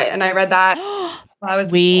a lot. And I read that.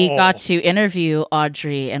 We got to interview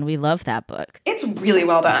Audrey, and we love that book. It's really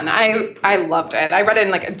well done. I loved it. I read it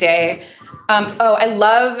in like a day. I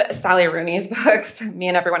love Sally Rooney's books, me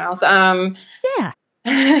and everyone else. Yeah.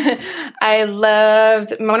 I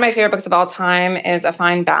loved, one of my favorite books of all time is A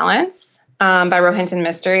Fine Balance by Rohinton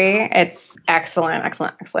Mystery. It's excellent.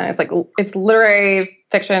 It's literary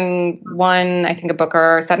fiction, I think a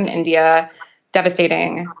Booker, set in India,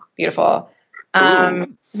 devastating, beautiful.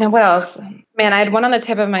 Then what else? Man, I had one on the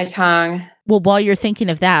tip of my tongue. Well, while you're thinking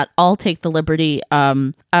of that, I'll take the liberty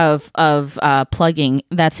of plugging.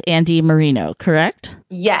 That's Andy Marino, correct?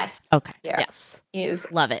 Yes. Okay. Yeah. Yes. He's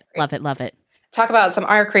Love it. Love it. Love it. talk about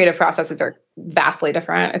our creative processes are vastly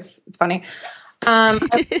different. It's funny. I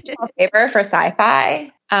a paper for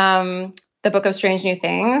sci-fi, the Book of Strange New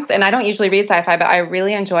Things, and I don't usually read sci-fi, but I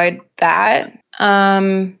really enjoyed that.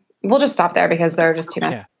 We'll just stop there because there are just too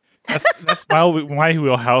many. Yeah. That's my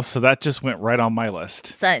wheelhouse, so that just went right on my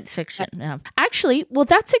list. Science fiction. Yeah. Actually, well,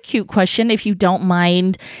 that's a cute question if you don't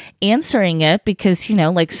mind answering it, because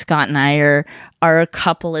like Scott and I are a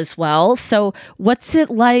couple as well. So, what's it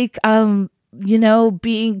like?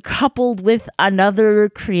 Being coupled with another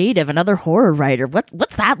creative, another horror writer.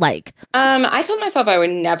 What's that like? I told myself I would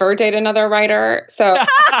never date another writer, so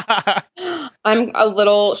I'm a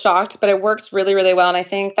little shocked, but it works really, really well. And I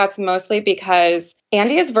think that's mostly because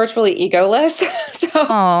Andy is virtually egoless. So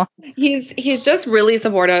Aww. he's just really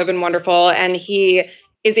supportive and wonderful. And he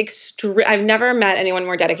is I've never met anyone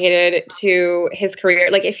more dedicated to his career.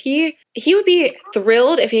 Like if he would be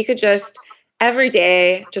thrilled if he could just every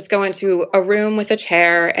day just go into a room with a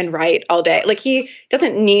chair and write all day. Like he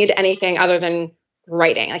doesn't need anything other than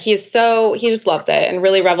writing. Like he just loves it and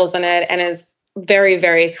really revels in it and is very,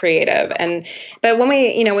 very creative. But when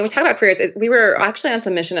we talk about careers, we were actually on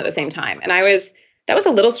submission at the same time. And that was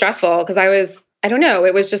a little stressful because I don't know.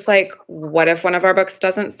 It was just like, what if one of our books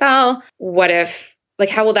doesn't sell? What if, like,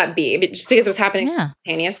 how will that be? Just because it was happening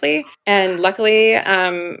simultaneously. And luckily,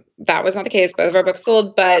 that was not the case. Both of our books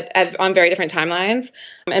sold, but on very different timelines.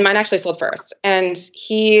 And mine actually sold first. And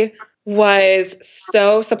he was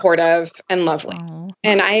so supportive and lovely. Aww.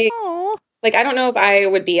 And I don't know if I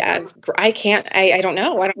would be I don't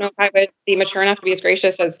know. I don't know if I would be mature enough to be as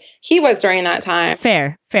gracious as he was during that time.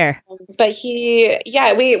 Fair. But we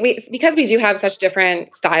because we do have such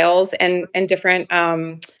different styles and different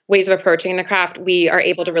ways of approaching the craft, we are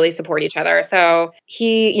able to really support each other. So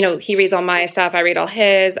he reads all my stuff. I read all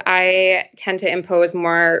his. I tend to impose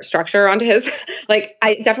more structure onto his. Like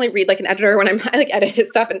I definitely read like an editor when I edit his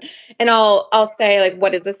stuff and I'll say like,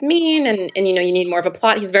 what does this mean? And you need more of a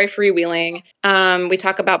plot. He's very freewheeling. We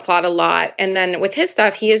talk about plot a lot. And then with his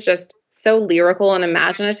stuff, he is just so lyrical and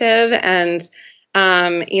imaginative and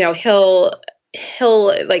we'll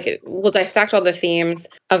dissect all the themes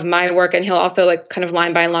of my work and he'll also like kind of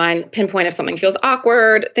line by line pinpoint if something feels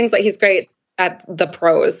awkward, things like he's great at the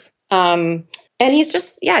prose. And he's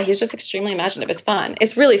just extremely imaginative. It's fun.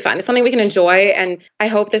 It's really fun. It's something we can enjoy. And I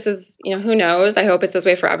hope this is, who knows? I hope it's this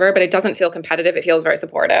way forever, but it doesn't feel competitive. It feels very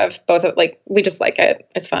supportive. We just like it.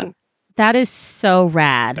 It's fun. That is so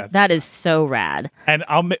rad. That is so rad. And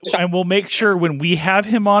we'll make sure when we have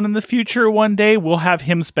him on in the future one day, we'll have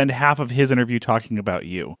him spend half of his interview talking about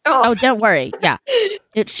you. Oh, don't worry. Yeah,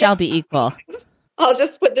 it shall be equal. I'll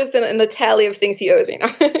just put this in the tally of things he owes me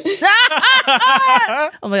now.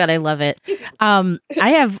 Oh my God, I love it. I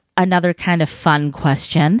have another kind of fun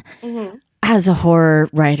question. Mm-hmm. As a horror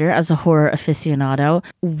writer, as a horror aficionado,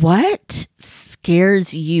 what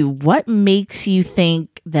scares you? What makes you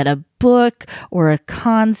think that a book or a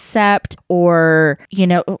concept or,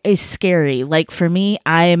 is scary? Like for me,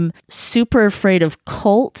 I'm super afraid of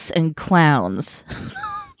cults and clowns.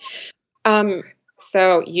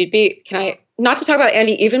 So can I, not to talk about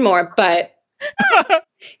Andy even more, but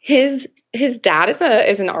his dad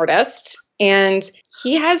is an artist. And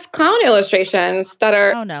he has clown illustrations that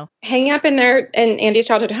are hanging up in Andy's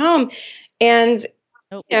childhood home. And,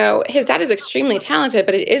 his dad is extremely talented,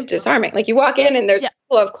 but it is disarming. Like you walk in and there's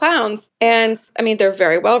full of clowns and I mean, they're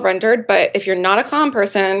very well rendered, but if you're not a clown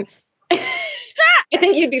person, I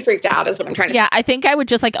think you'd be freaked out is what I'm trying to say. Yeah, I think I would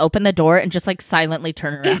just open the door and just silently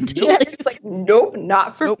turn around. It's like, nope,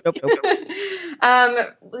 not for nope. Yeah,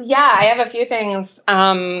 I have a few things.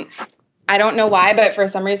 I don't know why, but for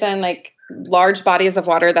some reason, large bodies of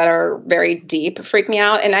water that are very deep freak me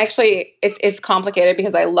out. And actually it's complicated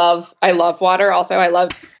because I love water. Also, I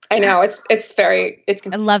love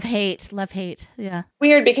love hate. Yeah.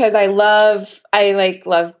 Weird because I love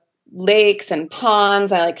lakes and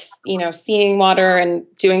ponds. I like, seeing water and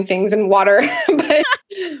doing things in water,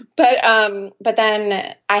 but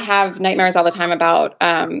then I have nightmares all the time about,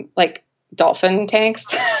 dolphin tanks.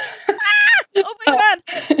 Oh my God.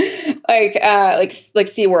 like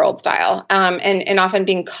SeaWorld style. And often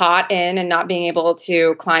being caught in and not being able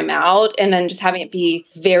to climb out and then just having it be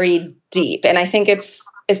very deep. And I think it's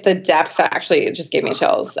the depth that actually just gave me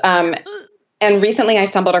chills. And recently I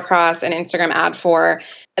stumbled across an Instagram ad for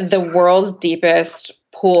the world's deepest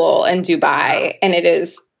pool in Dubai. And it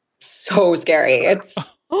is so scary.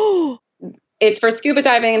 it's for scuba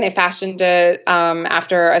diving, and they fashioned it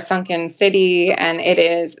after a sunken city, and it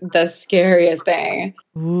is the scariest thing.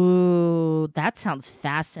 Ooh, that sounds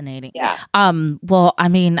fascinating. Yeah. Well, I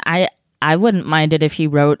mean, I wouldn't mind it if you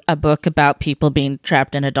wrote a book about people being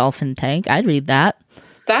trapped in a dolphin tank. I'd read that.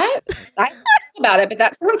 I thought about it, but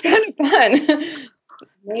that sounds kind of fun.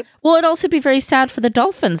 Well, it'd also be very sad for the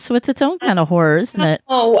dolphins, so it's its own kind of horror, isn't it?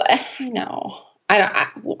 Oh, no. I'll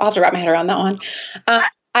have to wrap my head around that one.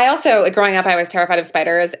 I also, growing up, I was terrified of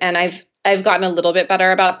spiders, and I've gotten a little bit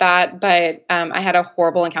better about that. But I had a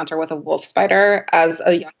horrible encounter with a wolf spider as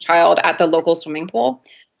a young child at the local swimming pool.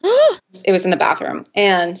 It was in the bathroom,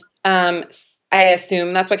 and I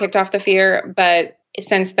assume that's what kicked off the fear. But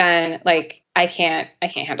since then, like, I can't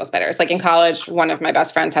handle spiders. Like in college, one of my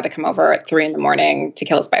best friends had to come over at 3 a.m. to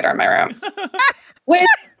kill a spider in my room, which,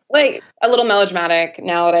 like, a little melodramatic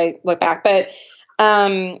now that I look back. But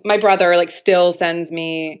my brother, like, still sends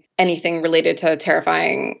me anything related to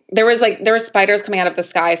terrifying. There were spiders coming out of the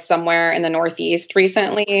sky somewhere in the Northeast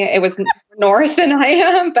recently. It was north than I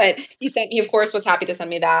am, but he of course was happy to send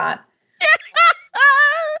me that.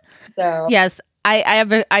 So yes.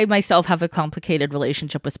 I myself have a complicated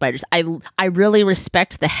relationship with spiders. I really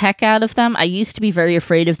respect the heck out of them. I used to be very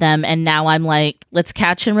afraid of them, and now I'm like, let's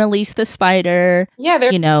catch and release the spider. Yeah,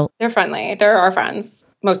 they're friendly. They're our friends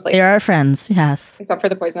mostly. They're our friends, yes, except for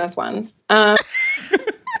the poisonous ones. But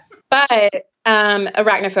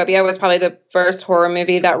Arachnophobia was probably the first horror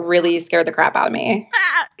movie that really scared the crap out of me.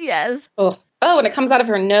 Yes. Oh, and it comes out of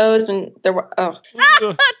her nose when there were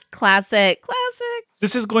Classic.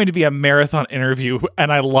 This is going to be a marathon interview,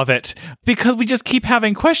 and I love it because we just keep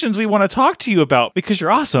having questions we want to talk to you about because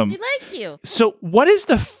you're awesome. We like you. So, what is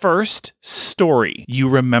the first story you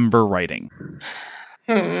remember writing?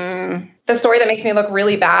 The story that makes me look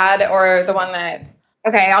really bad, or the one that...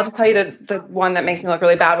 Okay, I'll just tell you the one that makes me look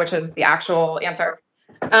really bad, which is the actual answer.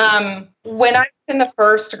 When I was in the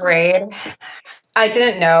first grade, I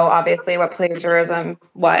didn't know, obviously, what plagiarism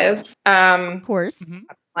was. Of course.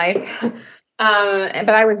 Life. But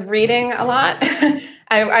I was reading a lot.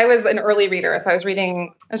 I was an early reader, so I was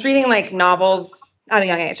reading like novels at a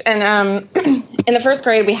young age. And in the first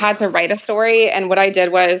grade, we had to write a story. And what I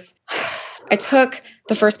did was I took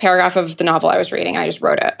the first paragraph of the novel I was reading, and I just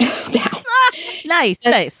wrote it down. Nice.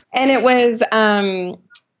 And it was I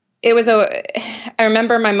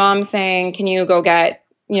remember my mom saying, "Can you go get,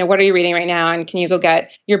 what are you reading right now? And can you go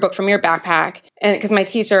get your book from your backpack?" And because my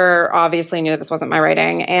teacher obviously knew that this wasn't my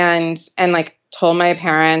writing, and like told my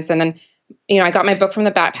parents. And then, I got my book from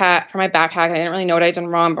my backpack, and I didn't really know what I'd done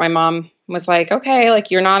wrong. But my mom was like, "Okay,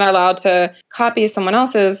 like, you're not allowed to copy someone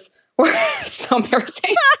else's." So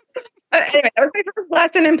embarrassing. Anyway, that was my first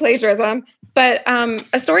lesson in plagiarism. But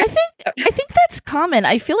a story. I think that's common.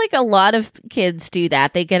 I feel like a lot of kids do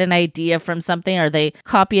that. They get an idea from something, or they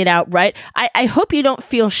copy it outright. I hope you don't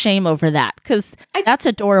feel shame over that, because that's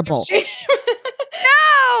adorable.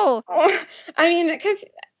 No.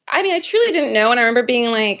 I truly didn't know, and I remember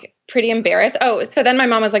being like pretty embarrassed. Oh, so then my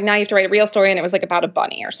mom was like, "Now you have to write a real story," and it was like about a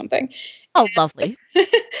bunny or something. Oh, lovely.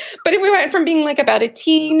 But we went from being like about a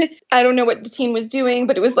teen. I don't know what the teen was doing,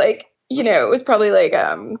 but it was like, it was probably like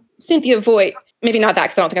Cynthia Voigt. Maybe not that,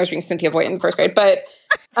 because I don't think I was reading Cynthia Voigt in the first grade. But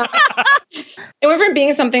it went from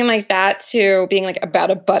being something like that to being like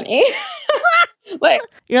about a bunny. Like,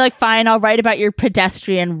 you're like, fine, I'll write about your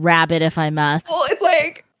pedestrian rabbit if I must. Well, it's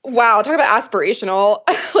like, wow, talk about aspirational.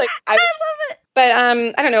 Like, I love it. But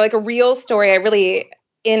I don't know, like a real story. I really,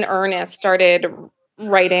 in earnest, started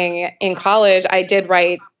writing in college. I did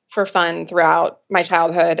write for fun throughout my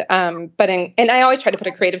childhood. And I always try to put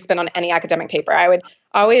a creative spin on any academic paper. I would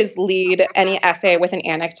always lead any essay with an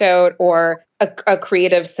anecdote or a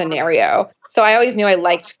creative scenario. So I always knew I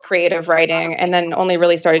liked creative writing, and then only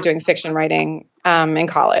really started doing fiction writing in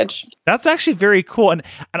college. That's actually very cool. And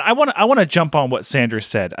I want to jump on what Sandra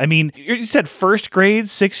said. I mean, you said first grade,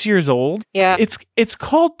 6 years old. Yeah. It's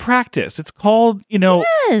called practice. It's called,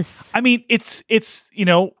 Yes. I mean, it's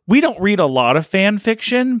we don't read a lot of fan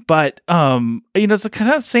fiction, but it's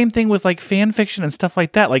kind of the same thing with like fan fiction and stuff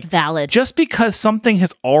like that. Like, valid. Just because something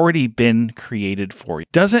has already been created for you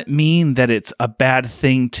doesn't mean that it's a bad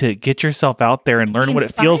thing to get yourself out there and learn what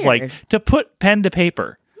it feels like to put pen to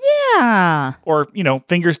paper. Yeah. Or,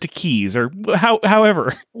 fingers to keys, or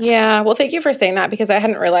however. Yeah. Well, thank you for saying that, because I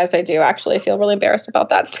hadn't realized I do actually feel really embarrassed about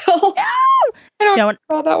that still. No! I don't know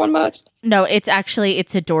about that one much. No, it's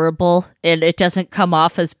adorable. It doesn't come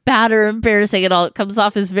off as bad or embarrassing at all. It comes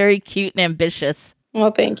off as very cute and ambitious.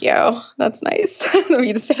 Well, thank you. That's nice of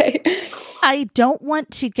you to say. I don't want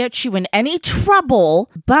to get you in any trouble,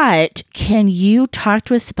 but can you talk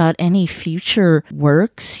to us about any future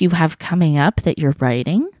works you have coming up that you're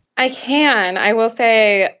writing? I can. I will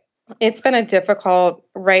say it's been a difficult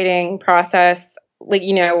writing process, like,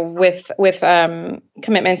 with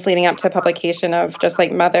commitments leading up to publication of Just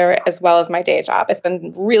Like Mother, as well as my day job. It's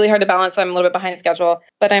been really hard to balance. So I'm a little bit behind schedule,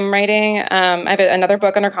 but I'm writing. I have another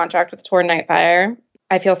book under contract with Tor Nightfire.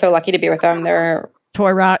 I feel so lucky to be with them.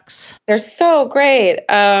 Tor rocks. They're so great.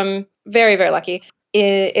 Very, very lucky.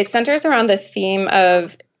 It centers around the theme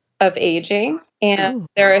of aging, and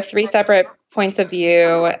there are 3 separate points of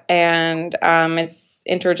view, and it's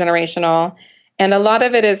intergenerational. And a lot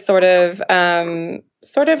of it is sort of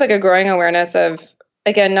like a growing awareness of,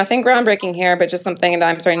 again, nothing groundbreaking here, but just something that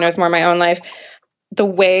I'm starting to notice more in my own life, the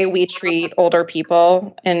way we treat older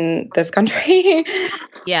people in this country.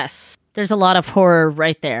 Yes. There's a lot of horror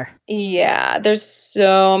right there. Yeah, there's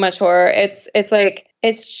so much horror. It's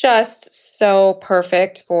just so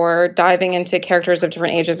perfect for diving into characters of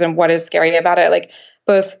different ages and what is scary about it. Like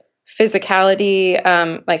both physicality,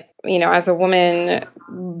 as a woman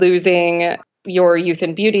losing your youth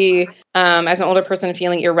and beauty, as an older person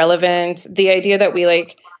feeling irrelevant, the idea that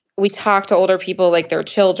we talk to older people like they're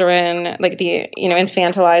children, like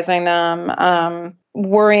infantilizing them,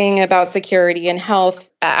 worrying about security and health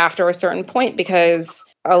after a certain point because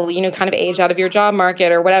kind of age out of your job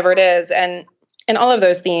market or whatever it is, and all of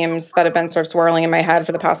those themes that have been sort of swirling in my head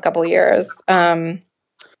for the past couple of years.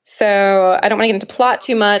 So I don't want to get into plot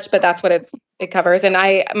too much, but that's what it covers. And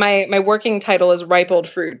my working title is Ripe Old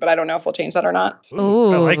Fruit, but I don't know if we'll change that or not.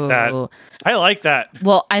 Ooh, I like that.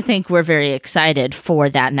 Well, I think we're very excited for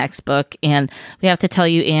that next book. And we have to tell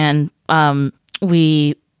you, Anne,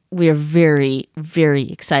 we are very,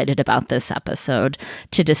 very excited about this episode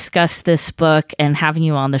to discuss this book, and having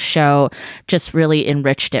you on the show just really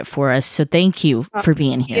enriched it for us. So thank you for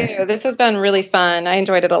being here. This has been really fun. I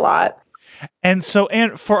enjoyed it a lot. And so,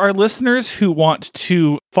 Anne, for our listeners who want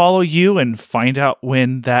to follow you and find out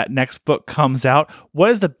when that next book comes out, what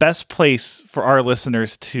is the best place for our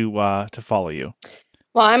listeners to follow you?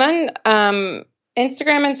 Well, I'm on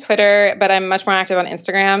Instagram and Twitter, but I'm much more active on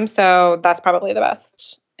Instagram, so that's probably the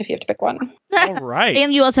best if you have to pick one. All right.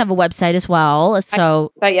 And you also have a website as well.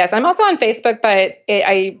 So yes, I'm also on Facebook, but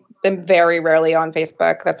I am very rarely on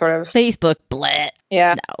Facebook. That's sort of Facebook, bleh.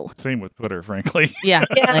 Yeah. No. Same with Twitter, frankly. Yeah.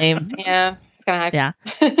 Lame. Yeah. It's kind of hype.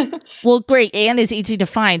 Yeah. Well, great. Anne is easy to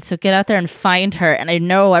find, so get out there and find her. And I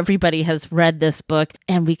know everybody has read this book,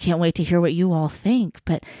 and we can't wait to hear what you all think.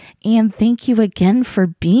 But Anne, thank you again for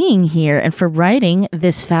being here and for writing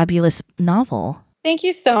this fabulous novel. Thank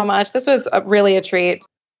you so much. This was really a treat.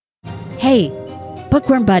 Hey,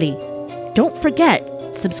 Bookworm Buddy, don't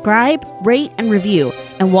forget, subscribe, rate, and review.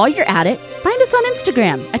 And while you're at it, find us on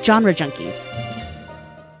Instagram at Genre Junkies.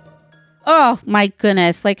 Oh, my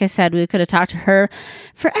goodness. Like I said, we could have talked to her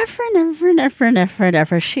forever and ever and ever and ever and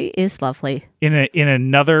ever. She is lovely. In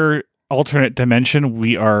another alternate dimension,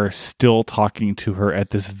 we are still talking to her at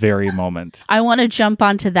this very moment. I want to jump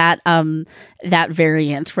onto that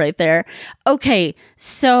variant right there. Okay,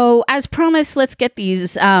 so as promised, let's get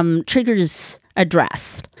these triggers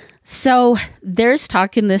addressed. So there's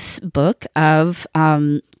talk in this book of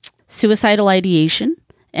suicidal ideation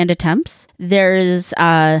and attempts. There's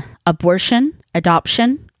abortion,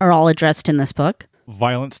 adoption are all addressed in this book.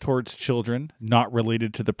 Violence towards children, not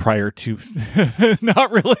related to the prior two. Not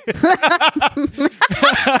really.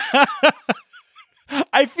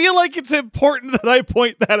 I feel like it's important that I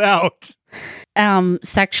point that out.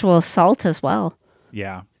 Sexual assault as well.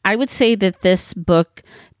 Yeah. I would say that this book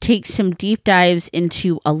takes some deep dives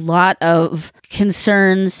into a lot of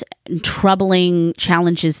concerns and troubling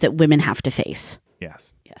challenges that women have to face.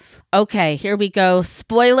 Yes. Okay, here we go.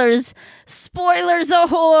 Spoilers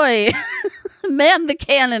ahoy! Man the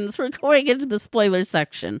cannons. We're going into the spoiler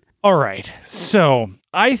section. All right. So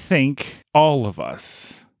I think all of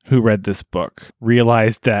us who read this book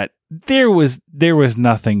realized that there was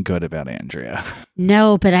nothing good about Andrea.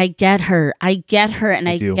 No, but I get her. And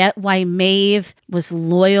I get why Maeve was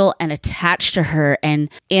loyal and attached to her. And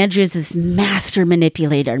Andrea's this master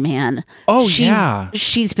manipulator, man. Oh, yeah.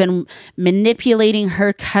 She's been manipulating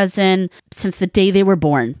her cousin since the day they were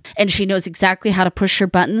born. And she knows exactly how to push her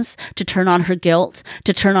buttons, to turn on her guilt,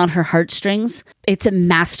 to turn on her heartstrings. It's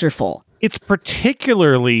masterful. It's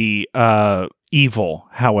particularly evil,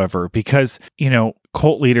 however, because,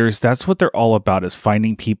 cult leaders, that's what they're all about, is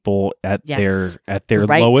finding people at their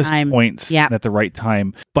right lowest time. points Yep. at the right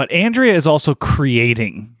time. But Andrea is also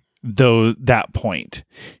creating that point.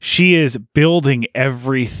 She is building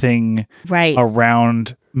everything Right.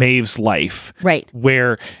 around Maeve's life. Right.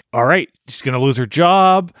 Where, all right, she's going to lose her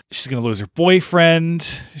job. She's going to lose her boyfriend.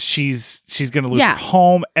 She's going to lose her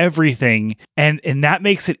home, everything. And that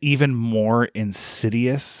makes it even more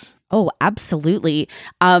insidious. Oh, absolutely.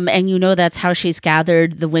 And you know, that's how she's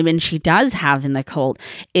gathered the women she does have in the cult,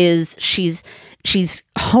 is she's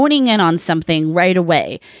honing in on something right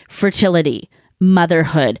away. Fertility,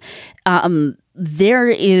 motherhood. There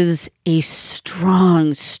is a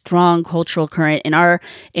strong cultural current in our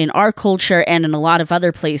culture and in a lot of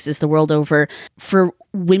other places the world over for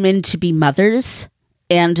women to be mothers.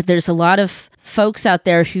 And there's a lot of folks out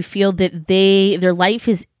there who feel that their life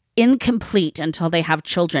is incomplete until they have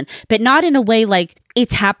children, but not in a way like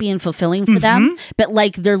it's happy and fulfilling for them, but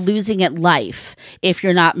like they're losing at life if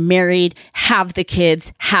you're not married, have the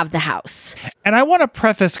kids, have the house. And I want to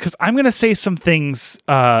preface, because I'm going to say some things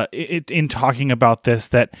in talking about this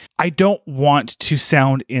that I don't want to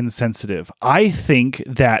sound insensitive. I think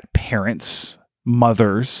that parents,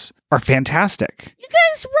 mothers, are fantastic. You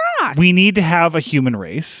guys rock. We need to have a human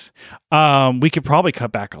race. We could probably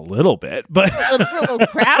cut back a little bit, but we're a little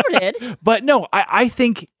crowded. But no, I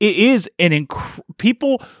think it is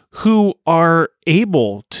people who are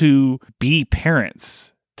able to be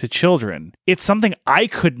parents to children. It's something I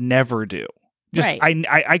could never do. Just right.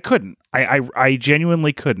 I couldn't. I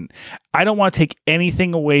genuinely couldn't. I don't want to take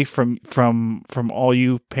anything away from all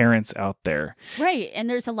you parents out there. Right. And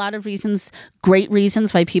there's a lot of great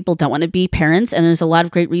reasons why people don't want to be parents, and there's a lot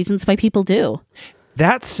of great reasons why people do.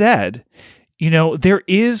 That said, there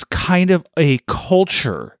is kind of a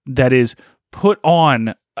culture that is put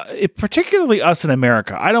on, particularly us in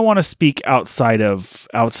America. I don't want to speak outside of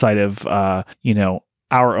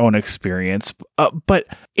our own experience, but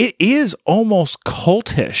it is almost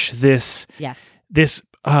cultish. This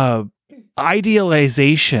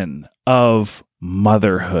idealization of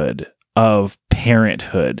motherhood, of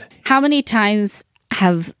parenthood. How many times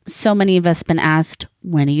have so many of us been asked,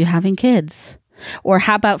 when are you having kids? Or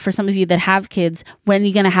how about for some of you that have kids, when are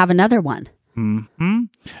you going to have another one? Mm-hmm.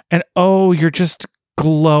 And you're just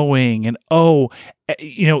glowing, and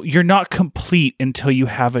you're not complete until you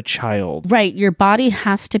have a child. Right. Your body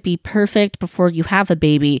has to be perfect before you have a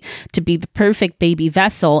baby to be the perfect baby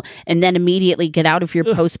vessel, and then immediately get out of your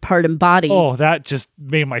postpartum body. Oh, that just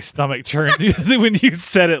made my stomach churn when you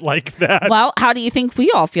said it like that. Well, how do you think we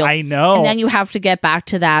all feel? I know. And then you have to get back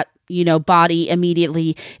to that, body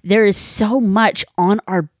immediately. There is so much on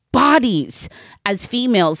our bodies as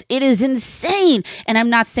females. It is insane. And I'm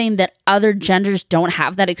not saying that other genders don't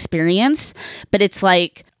have that experience, but it's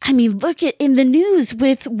like, look at in the news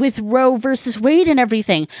with Roe versus Wade and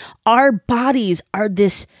everything. Our bodies are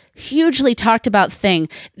this hugely talked about thing.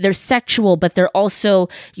 They're sexual, but they're also,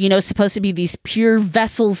 supposed to be these pure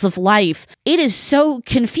vessels of life. It is so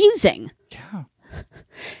confusing. Yeah.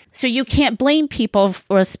 So you can't blame people,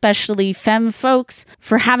 or especially femme folks,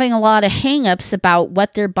 for having a lot of hang-ups about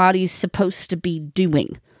what their body's supposed to be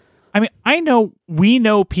doing. We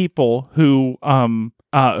know people who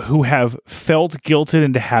have felt guilted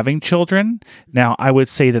into having children. Now, I would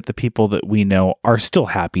say that the people that we know are still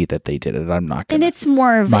happy that they did it. I'm not going to. And it's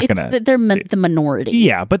more of they're the minority.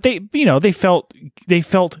 Yeah, but they felt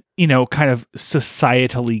kind of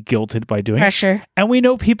societally guilted by doing pressure. It. And we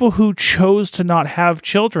know people who chose to not have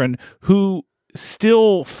children who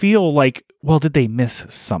still feel like, well, did they miss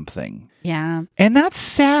something? Yeah. And that's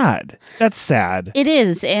sad. It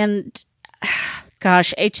is. And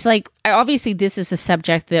gosh, it's like, obviously this is a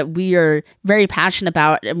subject that we are very passionate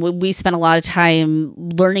about, and we spend a lot of time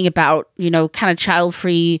learning about, kind of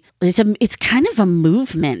child-free. It's kind of a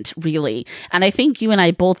movement, really. And I think you and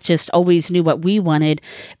I both just always knew what we wanted,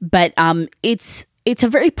 but it's a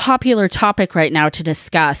very popular topic right now to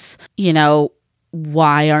discuss,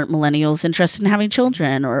 why aren't millennials interested in having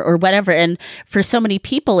children or whatever? And for so many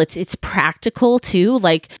people, it's practical too.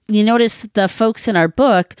 Like, you notice the folks in our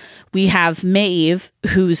book, we have Maeve,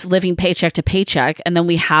 who's living paycheck to paycheck, and then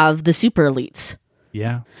we have the super elites.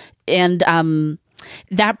 Yeah. And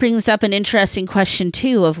that brings up an interesting question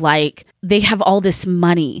too of like, they have all this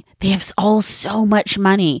money. They have so much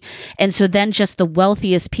money. And so then just the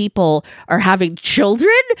wealthiest people are having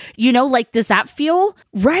children? Does that feel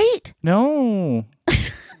right? No.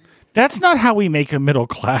 That's not how we make a middle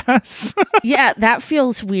class. Yeah, that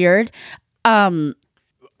feels weird. I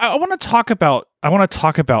want to talk about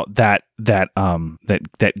that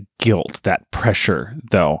guilt, that pressure,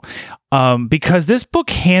 though, because this book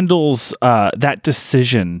handles that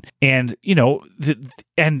decision, and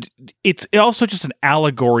and it's also just an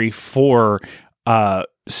allegory for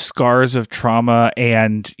scars of trauma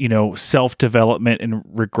and, self-development and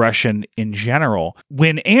regression in general.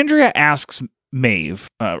 When Andrea asks Maeve,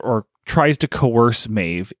 or tries to coerce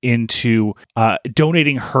Maeve into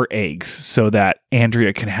donating her eggs so that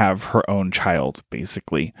Andrea can have her own child,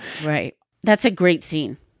 basically. Right. That's a great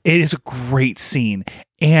scene. It is a great scene.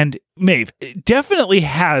 And Maeve definitely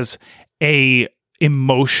has a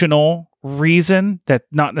emotional reason that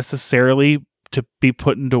not necessarily to be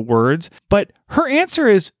put into words, but her answer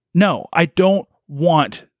is no, I don't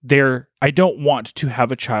want to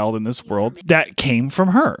have a child in this world that came from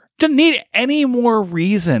her. Doesn't need any more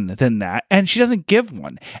reason than that, and she doesn't give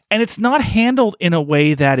one. And it's not handled in a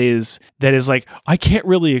way that is like, I can't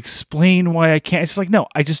really explain why I can't. It's just like, no,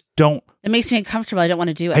 I just don't. It makes me uncomfortable. I don't want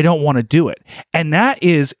to do it. I don't want to do it. And that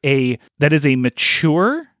is a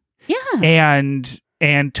mature, and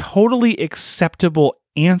totally acceptable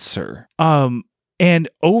answer. And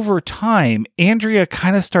over time, Andrea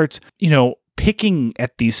kind of starts, picking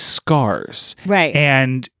at these scars. Right.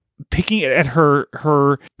 And picking at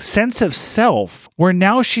her sense of self, where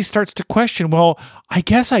now she starts to question, well, I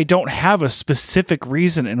guess I don't have a specific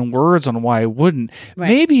reason in words on why I wouldn't. Right.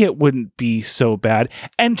 Maybe it wouldn't be so bad.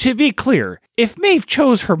 And to be clear, if Maeve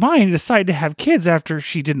chose her mind and decided to have kids after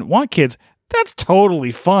she didn't want kids, that's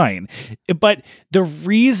totally fine. But the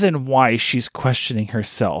reason why she's questioning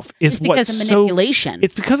herself is because of manipulation.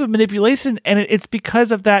 It's because of manipulation, and it's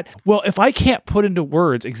because of that. Well, if I can't put into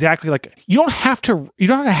words exactly, like, you don't have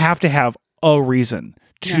to have a reason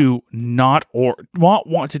to not or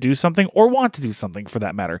want to do something, or want to do something for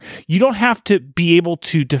that matter. You don't have to be able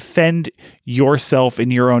to defend yourself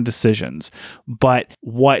in your own decisions. But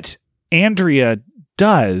what Andrea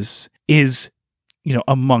does is,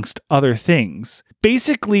 amongst other things,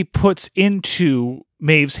 basically puts into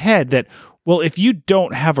Maeve's head that, well, if you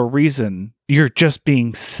don't have a reason, you're just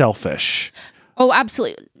being selfish. Oh,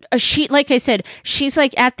 absolutely. She, like I said, she's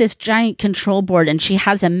like at this giant control board, and she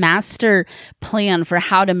has a master plan for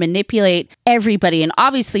how to manipulate everybody. And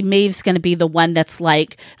obviously Maeve's going to be the one that's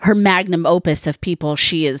like her magnum opus of people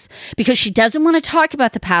she is, because she doesn't want to talk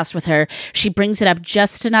about the past with her. She brings it up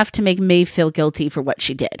just enough to make Maeve feel guilty for what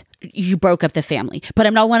she did. You broke up the family, but I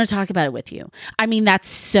don't want to talk about it with you. I mean, that's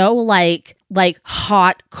so like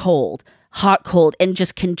hot, cold, and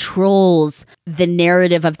just controls the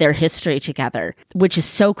narrative of their history together, which is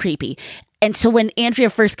so creepy. And so when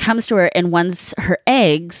Andrea first comes to her and wants her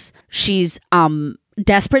eggs, she's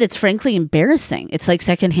desperate. It's frankly embarrassing. It's like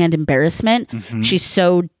secondhand embarrassment. Mm-hmm. She's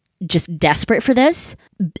so just desperate for this.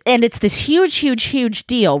 And it's this huge, huge, huge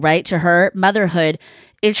deal, right? To her, motherhood.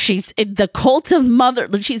 She's the cult of mother.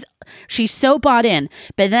 She's so bought in,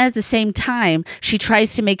 but then at the same time, she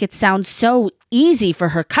tries to make it sound so easy for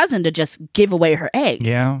her cousin to just give away her eggs.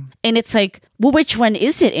 Yeah. And it's like, well, which one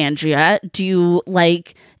is it, Andrea? Do you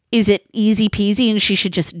is it easy peasy and she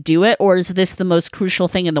should just do it? Or is this the most crucial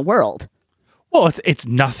thing in the world? Well, it's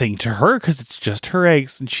nothing to her because it's just her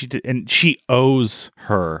eggs, and she owes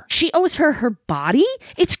her. She owes her body.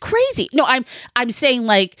 It's crazy. No, I'm saying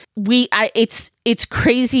it's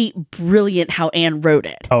crazy, brilliant how Anne wrote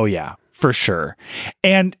it. Oh yeah, for sure.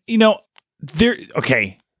 And there's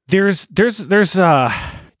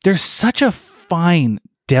such a fine,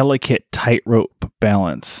 delicate tightrope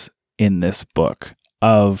balance in this book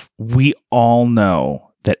of, we all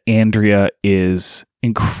know that Andrea is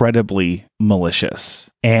incredibly malicious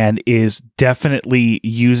and is definitely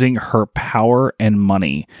using her power and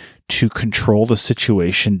money to control the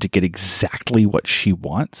situation to get exactly what she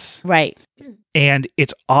wants. Right. And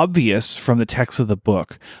it's obvious from the text of the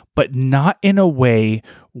book, but not in a way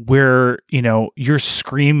where, you're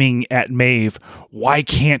screaming at Maeve, why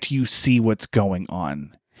can't you see what's going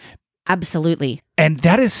on? Absolutely. And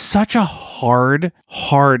that is such a hard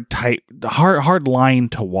line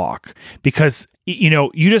to walk, because,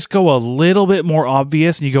 you just go a little bit more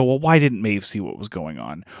obvious and you go, well, why didn't Maeve see what was going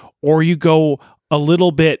on? Or you go a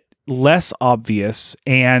little bit less obvious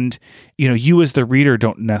and, you as the reader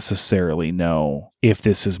don't necessarily know if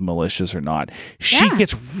this is malicious or not. She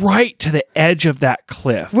gets right to the edge of that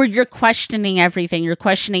cliff. Where you're questioning everything. You're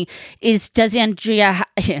questioning, does Andrea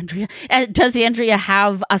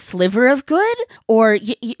have a sliver of good? Or,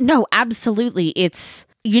 no, absolutely. It's,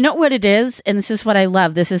 you know what it is? And this is what I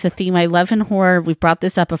love. This is a theme I love in horror. We've brought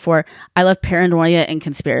this up before. I love paranoia and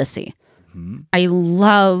conspiracy. Mm-hmm. I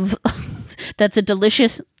love, that's a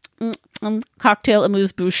delicious cocktail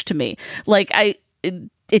amuse-bouche to me.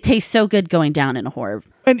 It tastes so good going down in a horror.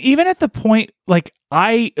 And even at the point,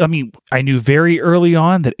 I knew very early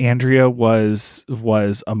on that Andrea was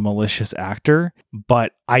a malicious actor,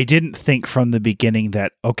 but I didn't think from the beginning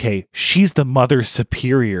that, okay, she's the mother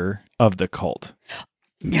superior of the cult.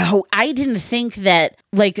 No, I didn't think that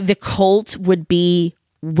like the cult would be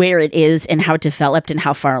where it is and how developed and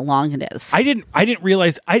how far along it is. I didn't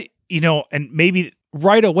realize and maybe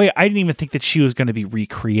right away I didn't even think that she was going to be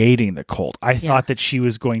recreating the cult. I thought that she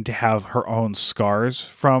was going to have her own scars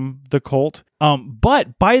from the cult.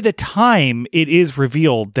 But by the time it is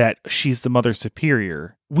revealed that she's the Mother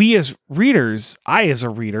Superior, we as readers, I as a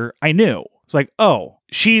reader, I knew. It's like, oh,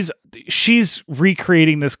 she's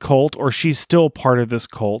recreating this cult, or she's still part of this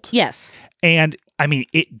cult. Yes. And I mean,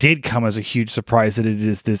 it did come as a huge surprise that it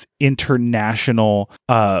is this international,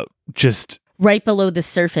 just right below the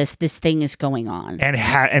surface, this thing is going on,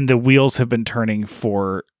 and the wheels have been turning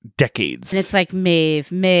for decades. And it's like,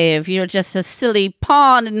 Maeve, you're just a silly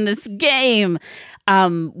pawn in this game.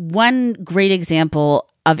 One great example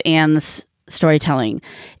of Anne's storytelling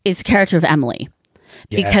is the character of Emily.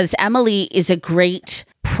 Because Emily is a great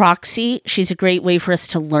proxy. She's a great way for us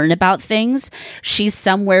to learn about things. She's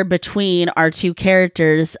somewhere between our two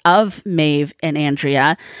characters of Maeve and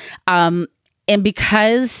Andrea. And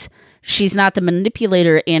because she's not the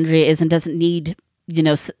manipulator Andrea is and doesn't need,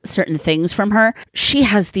 certain things from her, she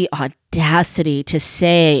has the audacity to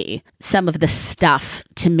say some of the stuff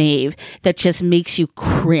to Maeve that just makes you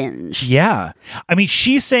cringe. Yeah. I mean,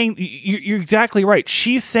 she's saying, you're exactly right.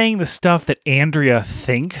 She's saying the stuff that Andrea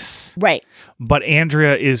thinks. Right. But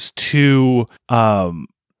Andrea is too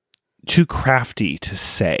crafty to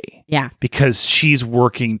say. Yeah. Because she's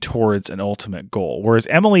working towards an ultimate goal. Whereas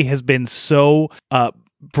Emily has been so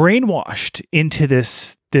brainwashed into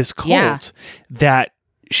this cult that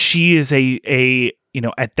she is a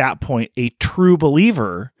at that point a true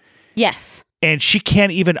believer. Yes. And she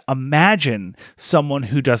can't even imagine someone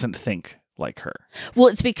who doesn't think like her. Well,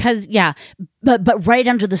 it's because but right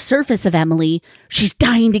under the surface of Emily, she's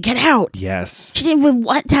dying to get out. Yes. She didn't even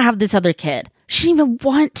want to have this other kid. She didn't even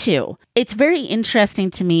want to. It's very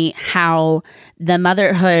interesting to me how the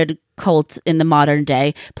motherhood cult in the modern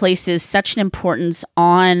day places such an importance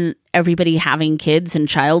on everybody having kids and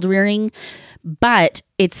child rearing, but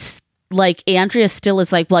it's like Andrea still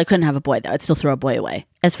is like, well, I couldn't have a boy though. I'd still throw a boy away.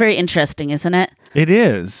 It's very interesting, isn't it? It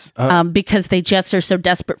is. Because they just are so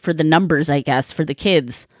desperate for the numbers, I guess, for the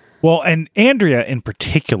kids. Well, and Andrea in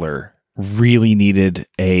particular really needed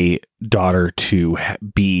a daughter to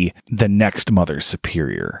be the next Mother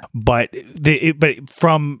Superior, but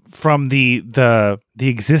from the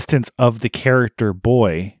existence of the character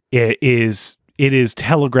boy, it is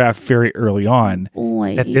telegraphed very early on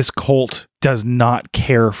that this cult does not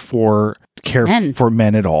care for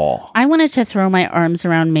men at all. I wanted to throw my arms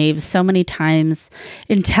around Maeve so many times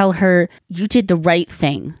and tell her, you did the right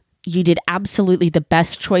thing. You did absolutely the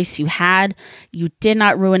best choice you had. You did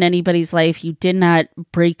not ruin anybody's life. You did not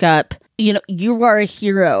break up. You are a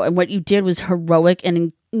hero, and what you did was heroic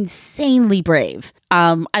and insanely brave.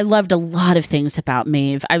 I loved a lot of things about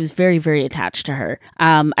Maeve. I was very, very attached to her.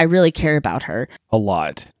 I really care about her. A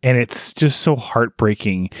lot. And it's just so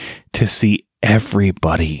heartbreaking to see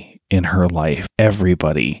everybody in her life.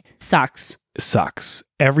 Everybody sucks.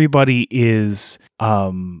 Everybody is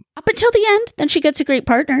up until the end. Then she gets a great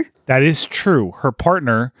partner. That is true. Her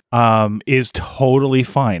partner is totally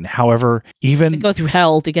fine. However, even go through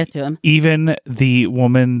hell to get to him. Even the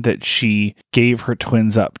woman that she gave her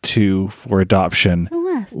twins up to for adoption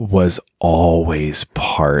was always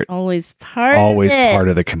part of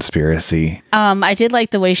the conspiracy. I did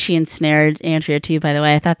like the way she ensnared Andrea too, by the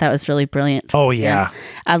way. I thought that was really brilliant. Oh yeah.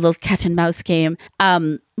 A little cat and mouse game.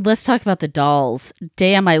 Let's talk about the dolls.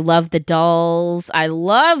 Damn, I love the dolls.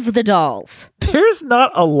 There's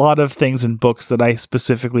not a lot of things in books that I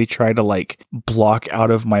specifically try to block out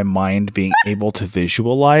of my mind being able to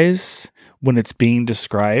visualize when it's being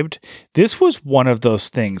described. This was one of those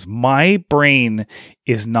things. My brain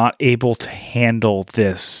is not able to handle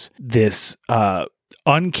this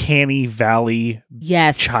uncanny valley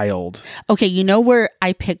child. Okay, you know where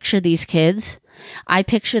I picture these kids? I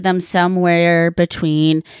picture them somewhere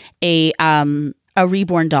between a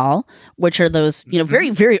reborn doll, which are those, very,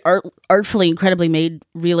 very artfully, incredibly made,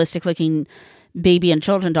 realistic looking baby and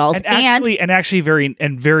children dolls, and actually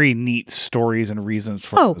very neat stories and reasons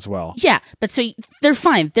for them as well. Yeah, but so they're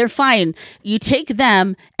fine. You take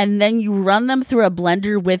them and then you run them through a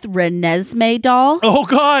blender with Renesmee doll. Oh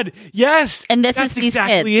God, yes, and that's is these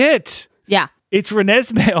exactly kids. It. Yeah, it's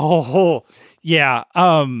Renesmee. Oh, yeah.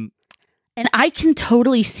 And I can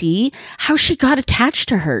totally see how she got attached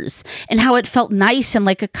to hers and how it felt nice and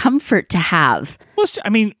like a comfort to have. Well, I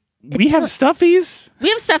mean, we have stuffies.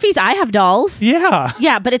 I have dolls. Yeah.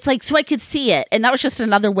 Yeah, but it's like, so I could see it. And that was just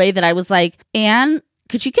another way that I was like, Anne,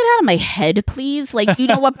 could you get out of my head, please? Like, you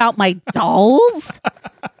know about my dolls?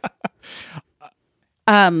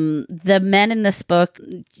 The men in this book,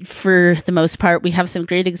 for the most part, we have some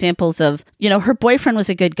great examples of, her boyfriend was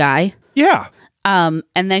a good guy. Yeah. And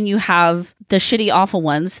then you have the shitty, awful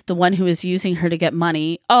ones, the one who is using her to get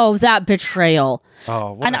money. Oh, that betrayal.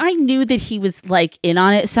 Oh, and I knew that he was like in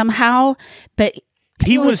on it somehow, but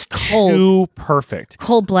he was cold, too perfect.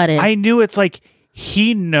 Cold-blooded. I knew it's like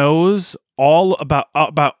he knows all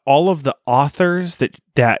about all of the authors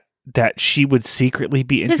that she would secretly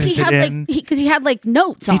be interested in. Because he had like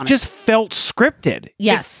notes on it. It just felt scripted.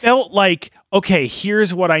 Yes. It felt like, okay,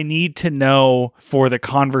 here's what I need to know for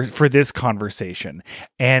this conversation.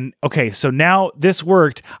 And okay, so now this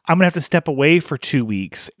worked. I'm going to have to step away for 2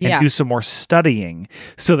 weeks and do some more studying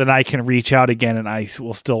so that I can reach out again and I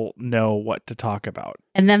will still know what to talk about.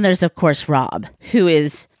 And then there's, of course, Rob, who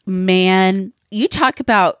is, man, you talk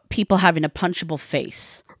about people having a punchable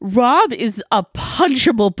face. Rob is a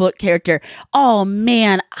punchable book character. Oh,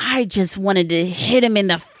 man, I just wanted to hit him in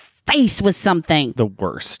the face with something. The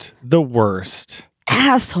worst.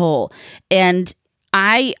 Asshole. And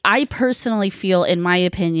I personally feel, in my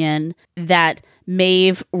opinion, that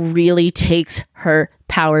Maeve really takes her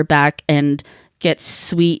power back and gets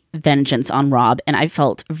sweet vengeance on Rob. And I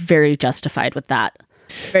felt very justified with that.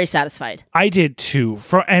 Very satisfied. I did too.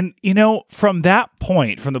 From that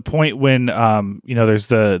point, from the point when there's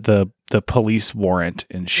the police warrant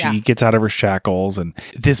and she gets out of her shackles, and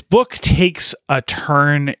this book takes a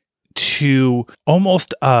turn to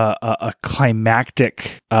almost a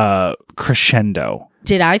climactic crescendo.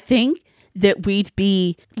 Did I think that we'd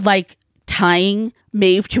be like tying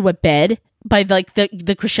Maeve to a bed by like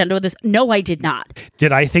the crescendo of this? No, I did not.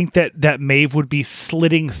 Did I think that Maeve would be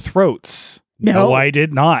slitting throats? No, I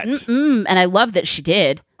did not. And I love that she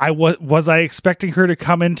did. Was I expecting her to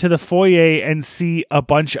come into the foyer and see a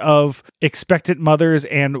bunch of expectant mothers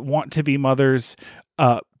and want-to-be mothers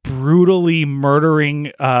brutally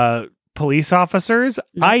murdering police officers?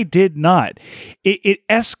 No. I did not. It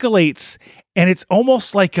escalates, and it's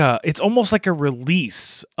almost like a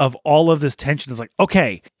release of all of this tension. It's like,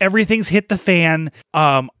 okay, everything's hit the fan.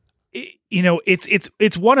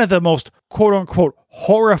 It's one of the most quote unquote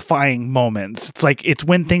horrifying moments. It's like it's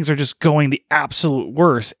when things are just going the absolute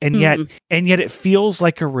worst, and yet it feels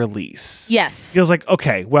like a release. Yes, it feels like,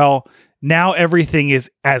 okay, well, now everything is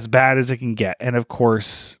as bad as it can get, and of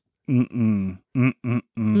course, because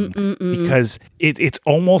it's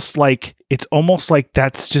almost like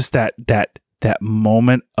that's just that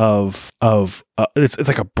moment of it's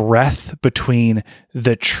like a breath between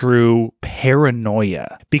the true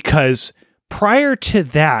paranoia, because prior to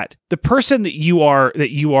that, the person that you are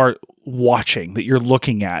watching, that you're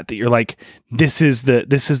looking at, that you're like, this is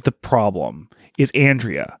the problem, is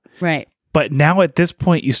Andrea, right? But now at this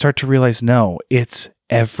point you start to realize, no, it's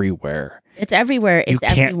everywhere. It's everywhere. You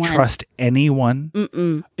can't trust anyone.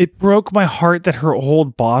 It broke my heart that her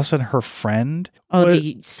old boss and her friend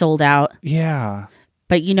they sold out. Yeah.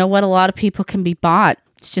 But you know what? A lot of people can be bought.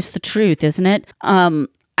 It's just the truth, isn't it?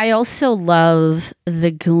 I also love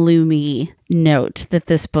the gloomy note that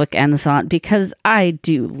this book ends on, because I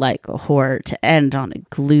do like a horror to end on a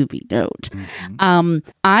gloomy note.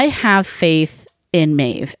 I have faith in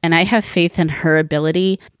Maeve, and I have faith in her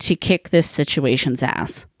ability to kick this situation's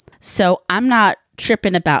ass. So I'm not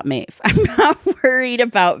tripping about Maeve. I'm not worried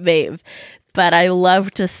about Maeve. But I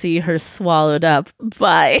love to see her swallowed up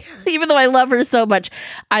by, even though I love her so much,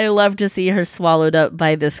 I love to see her swallowed up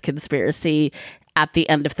by this conspiracy at the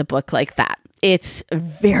end of the book like that. It's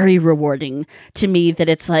very rewarding to me that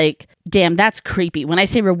it's like, damn, that's creepy. When I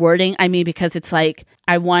say rewarding, I mean because it's like,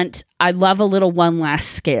 I love a little one last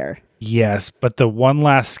scare. Yes, but the one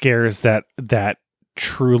last scares that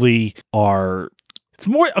truly are... It's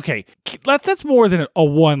more, okay, that's more than a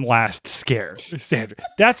one last scare, Sandra.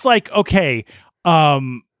 That's like, okay,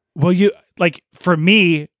 well, you, like, for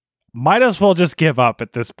me, might as well just give up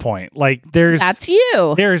at this point. Like, that's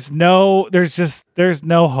you. There's no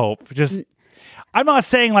hope. Just, I'm not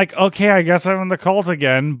saying like, okay, I guess I'm in the cult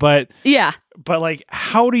again, but yeah. But like,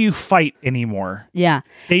 how do you fight anymore? Yeah.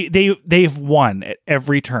 They've won at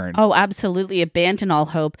every turn. Oh, absolutely. Abandon all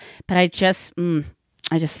hope. But I just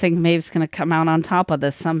think Maeve's going to come out on top of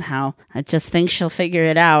this somehow. I just think she'll figure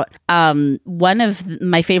it out. One of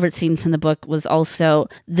my favorite scenes in the book was also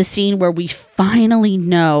the scene where we finally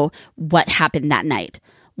know what happened that night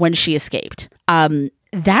when she escaped.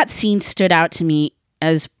 That scene stood out to me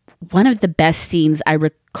as one of the best scenes I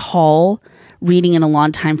recall reading in a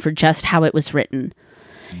long time for just how it was written.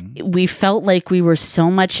 We felt like we were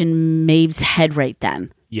so much in Maeve's head right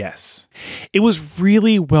then. Yes. It was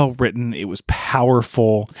really well written. It was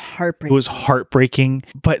powerful. It was heartbreaking.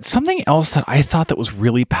 But something else that I thought that was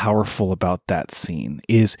really powerful about that scene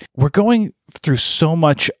is we're going through so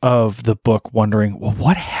much of the book wondering, well,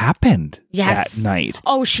 what happened that night?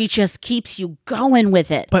 Oh, she just keeps you going with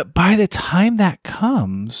it. But by the time that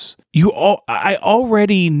comes, I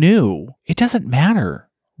already knew it doesn't matter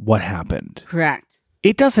what happened. Correct.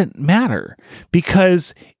 It doesn't matter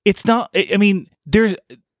because it's not, I mean,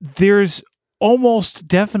 there's almost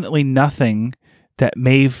definitely nothing that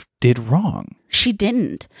Maeve did wrong. She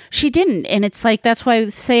didn't. And it's like, that's why I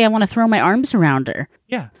say I want to throw my arms around her.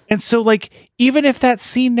 Yeah. And so like, even if that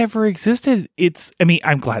scene never existed,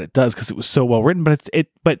 I'm glad it does because it was so well written, but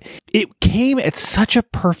it came at such a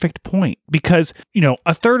perfect point because,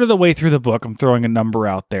 a third of the way through the book, I'm throwing a number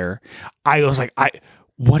out there. I was like,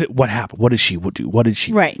 what happened? What did she do? What did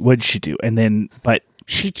she do? And then, but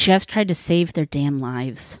she just tried to save their damn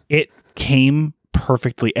lives. It came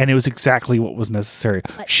perfectly, and it was exactly what was necessary.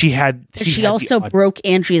 She also broke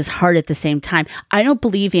Andrea's heart at the same time. I don't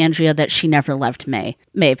believe Andrea that she never loved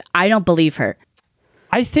Maeve. I don't believe her.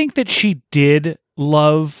 I think that she did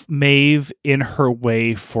love Maeve in her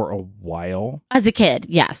way for a while. As a kid,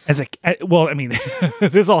 yes.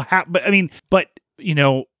 This all happened, but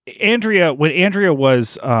Andrea, when Andrea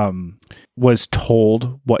was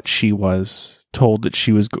told what she was, told that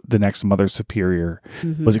she was the next Mother Superior,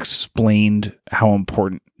 was explained how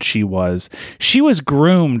important she was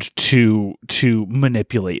groomed to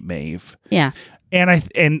manipulate Maeve. Yeah.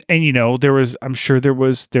 And I'm sure there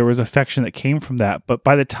was affection that came from that. But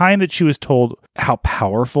by the time that she was told how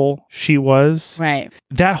powerful she was, right,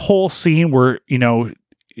 that whole scene where,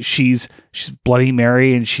 she's Bloody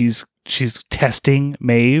Mary and she's testing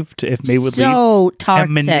Maeve to if Maeve would leave toxic.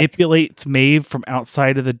 And manipulates Maeve from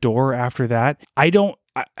outside of the door after that.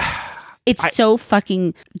 It's so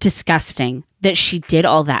fucking disgusting that she did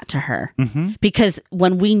all that to her. Because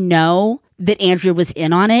when we know that Andrea was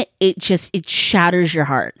in on it, it shatters your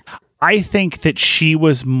heart. I think that she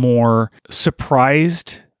was more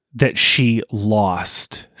surprised that she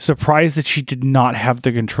lost, surprised that she did not have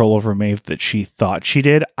the control over Maeve that she thought she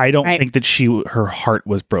did. I don't think that her heart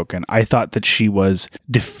was broken. I thought that she was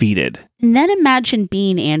defeated. And then imagine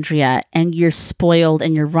being Andrea and you're spoiled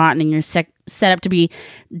and you're rotten and you're set up to be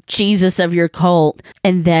Jesus of your cult.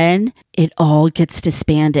 And then it all gets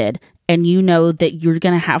disbanded. And you know that you're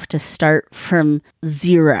going to have to start from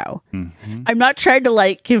zero. I'm not trying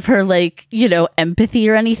to give her empathy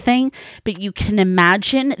or anything, but you can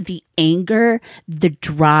imagine the anger, the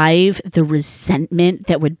drive, the resentment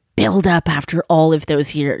that would build up after all of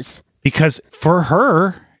those years. Because for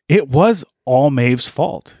her, it was all Maeve's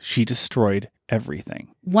fault. She destroyed everything.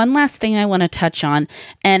 One last thing I want to touch on,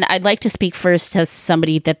 and I'd like to speak first as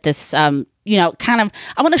somebody that this, I want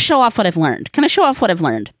to show off what I've learned. Can I show off what I've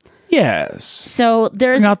learned? Yes. So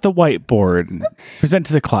there's... Bring out the whiteboard and present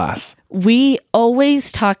to the class. We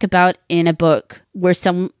always talk about in a book where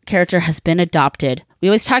some character has been adopted. We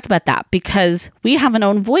always talk about that because we have an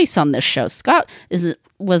own voice on this show. Scott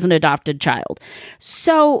was an adopted child.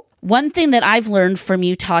 So one thing that I've learned from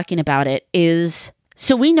you talking about it is...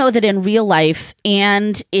 So we know that in real life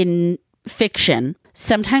and in fiction,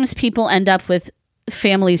 sometimes people end up with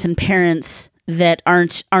families and parents that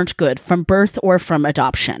aren't good from birth or from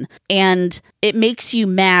adoption. And it makes you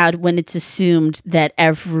mad when it's assumed that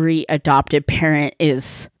every adopted parent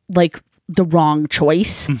is the wrong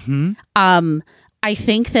choice. I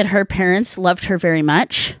think that her parents loved her very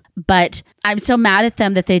much, but I'm so mad at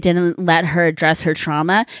them that they didn't let her address her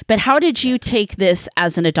trauma. But how did you take this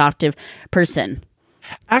as an adoptive person?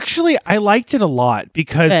 Actually, I liked it a lot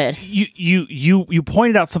because you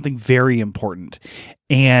pointed out something very important.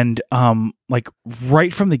 And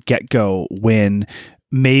right from the get-go, when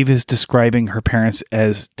Maeve is describing her parents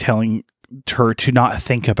as telling her to not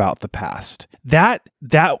think about the past, that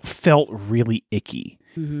felt really icky.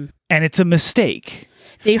 And it's a mistake.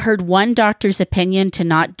 They heard one doctor's opinion to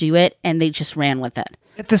not do it, and they just ran with it.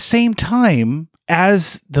 At the same time,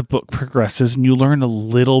 as the book progresses and you learn a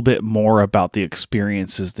little bit more about the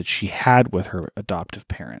experiences that she had with her adoptive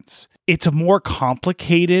parents, it's more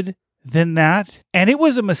complicated than that. And it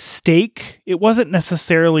was a mistake. It wasn't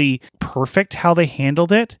necessarily perfect how they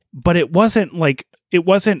handled it, but it wasn't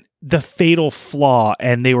the fatal flaw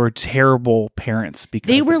and they were terrible parents because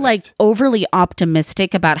they were overly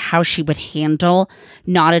optimistic about how she would handle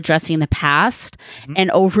not addressing the past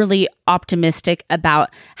and overly optimistic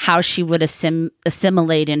about how she would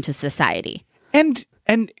assimilate into society. And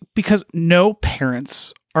because no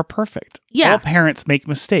parents are perfect. Yeah. All parents make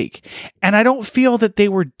mistake. And I don't feel that they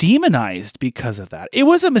were demonized because of that. It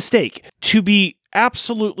was a mistake to be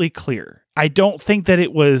absolutely clear. I don't think that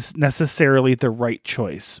it was necessarily the right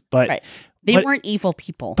choice, but Right. They weren't evil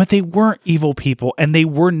people. But they weren't evil people, and they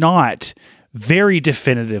were not very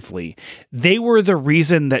definitively. They were the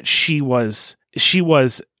reason that she was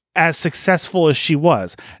as successful as she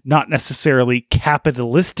was, not necessarily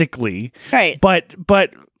capitalistically, Right. but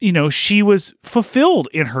you know, she was fulfilled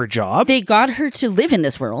in her job. They got her to live in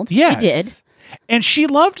this world. Yes. They did. And she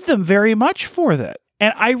loved them very much for that.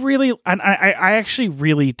 And I actually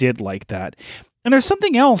really did like that. And there's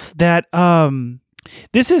something else that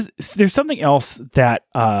there's something else that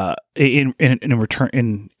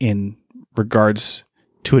in regards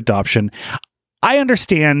to adoption, I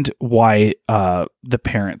understand why the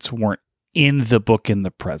parents weren't in the book in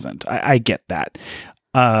the present. I get that.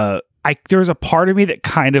 There's a part of me that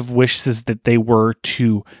kind of wishes that they were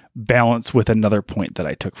to balance with another point that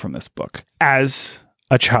I took from this book. As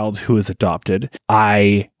a child who is adopted,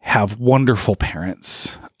 I have wonderful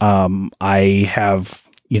parents. I'm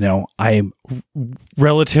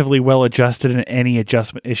relatively well adjusted, and any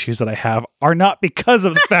adjustment issues that I have are not because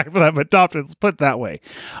of the fact that I'm adopted. Let's put it that way.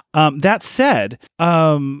 That said,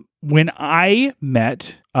 when I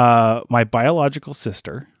met my biological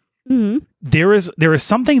sister, Mm-hmm. there is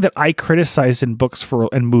something that I criticized in books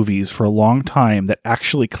and movies for a long time that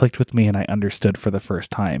actually clicked with me and I understood for the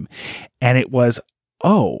first time. And it was,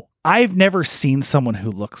 I've never seen someone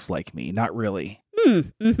who looks like me. Not really.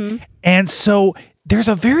 Mm-hmm. And so there's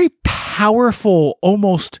a very powerful,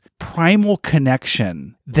 almost primal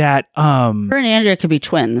connection that Her and Andrea could be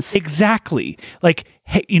twins. Exactly. Like,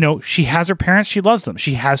 hey, she has her parents, she loves them.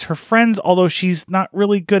 She has her friends, although she's not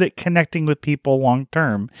really good at connecting with people long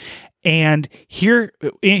term. And here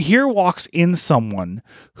walks in someone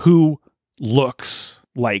who looks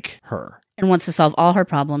like her And wants to solve all her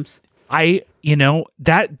problems.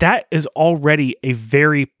 That is already a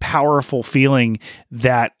very powerful feeling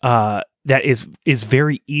that is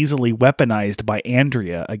very easily weaponized by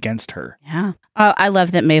Andrea against her. Yeah. I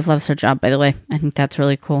love that Maeve loves her job, by the way. I think that's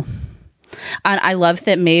really cool. And I love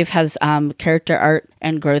that Maeve has character art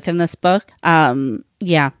and growth in this book.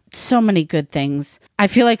 Yeah, so many good things. I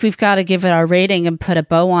feel like we've got to give it our rating and put a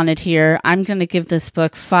bow on it here. I'm going to give this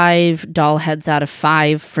book 5 doll heads out of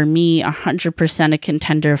 5. For me, 100% a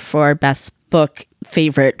contender for best book,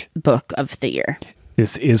 favorite book of the year.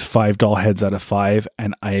 This is 5 doll heads out of 5,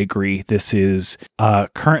 and I agree. This is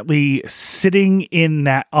currently sitting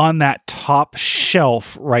on that top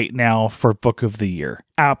shelf right now for book of the year.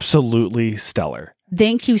 Absolutely stellar.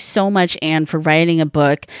 Thank you so much, Anne, for writing a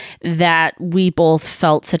book that we both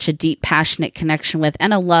felt such a deep, passionate connection with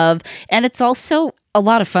and a love. And it's also a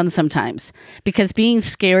lot of fun sometimes because being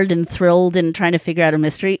scared and thrilled and trying to figure out a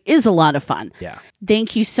mystery is a lot of fun. Yeah.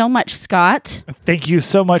 Thank you so much, Scott. Thank you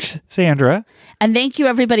so much, Sandra. And thank you,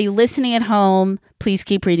 everybody listening at home. Please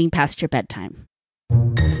keep reading past your bedtime.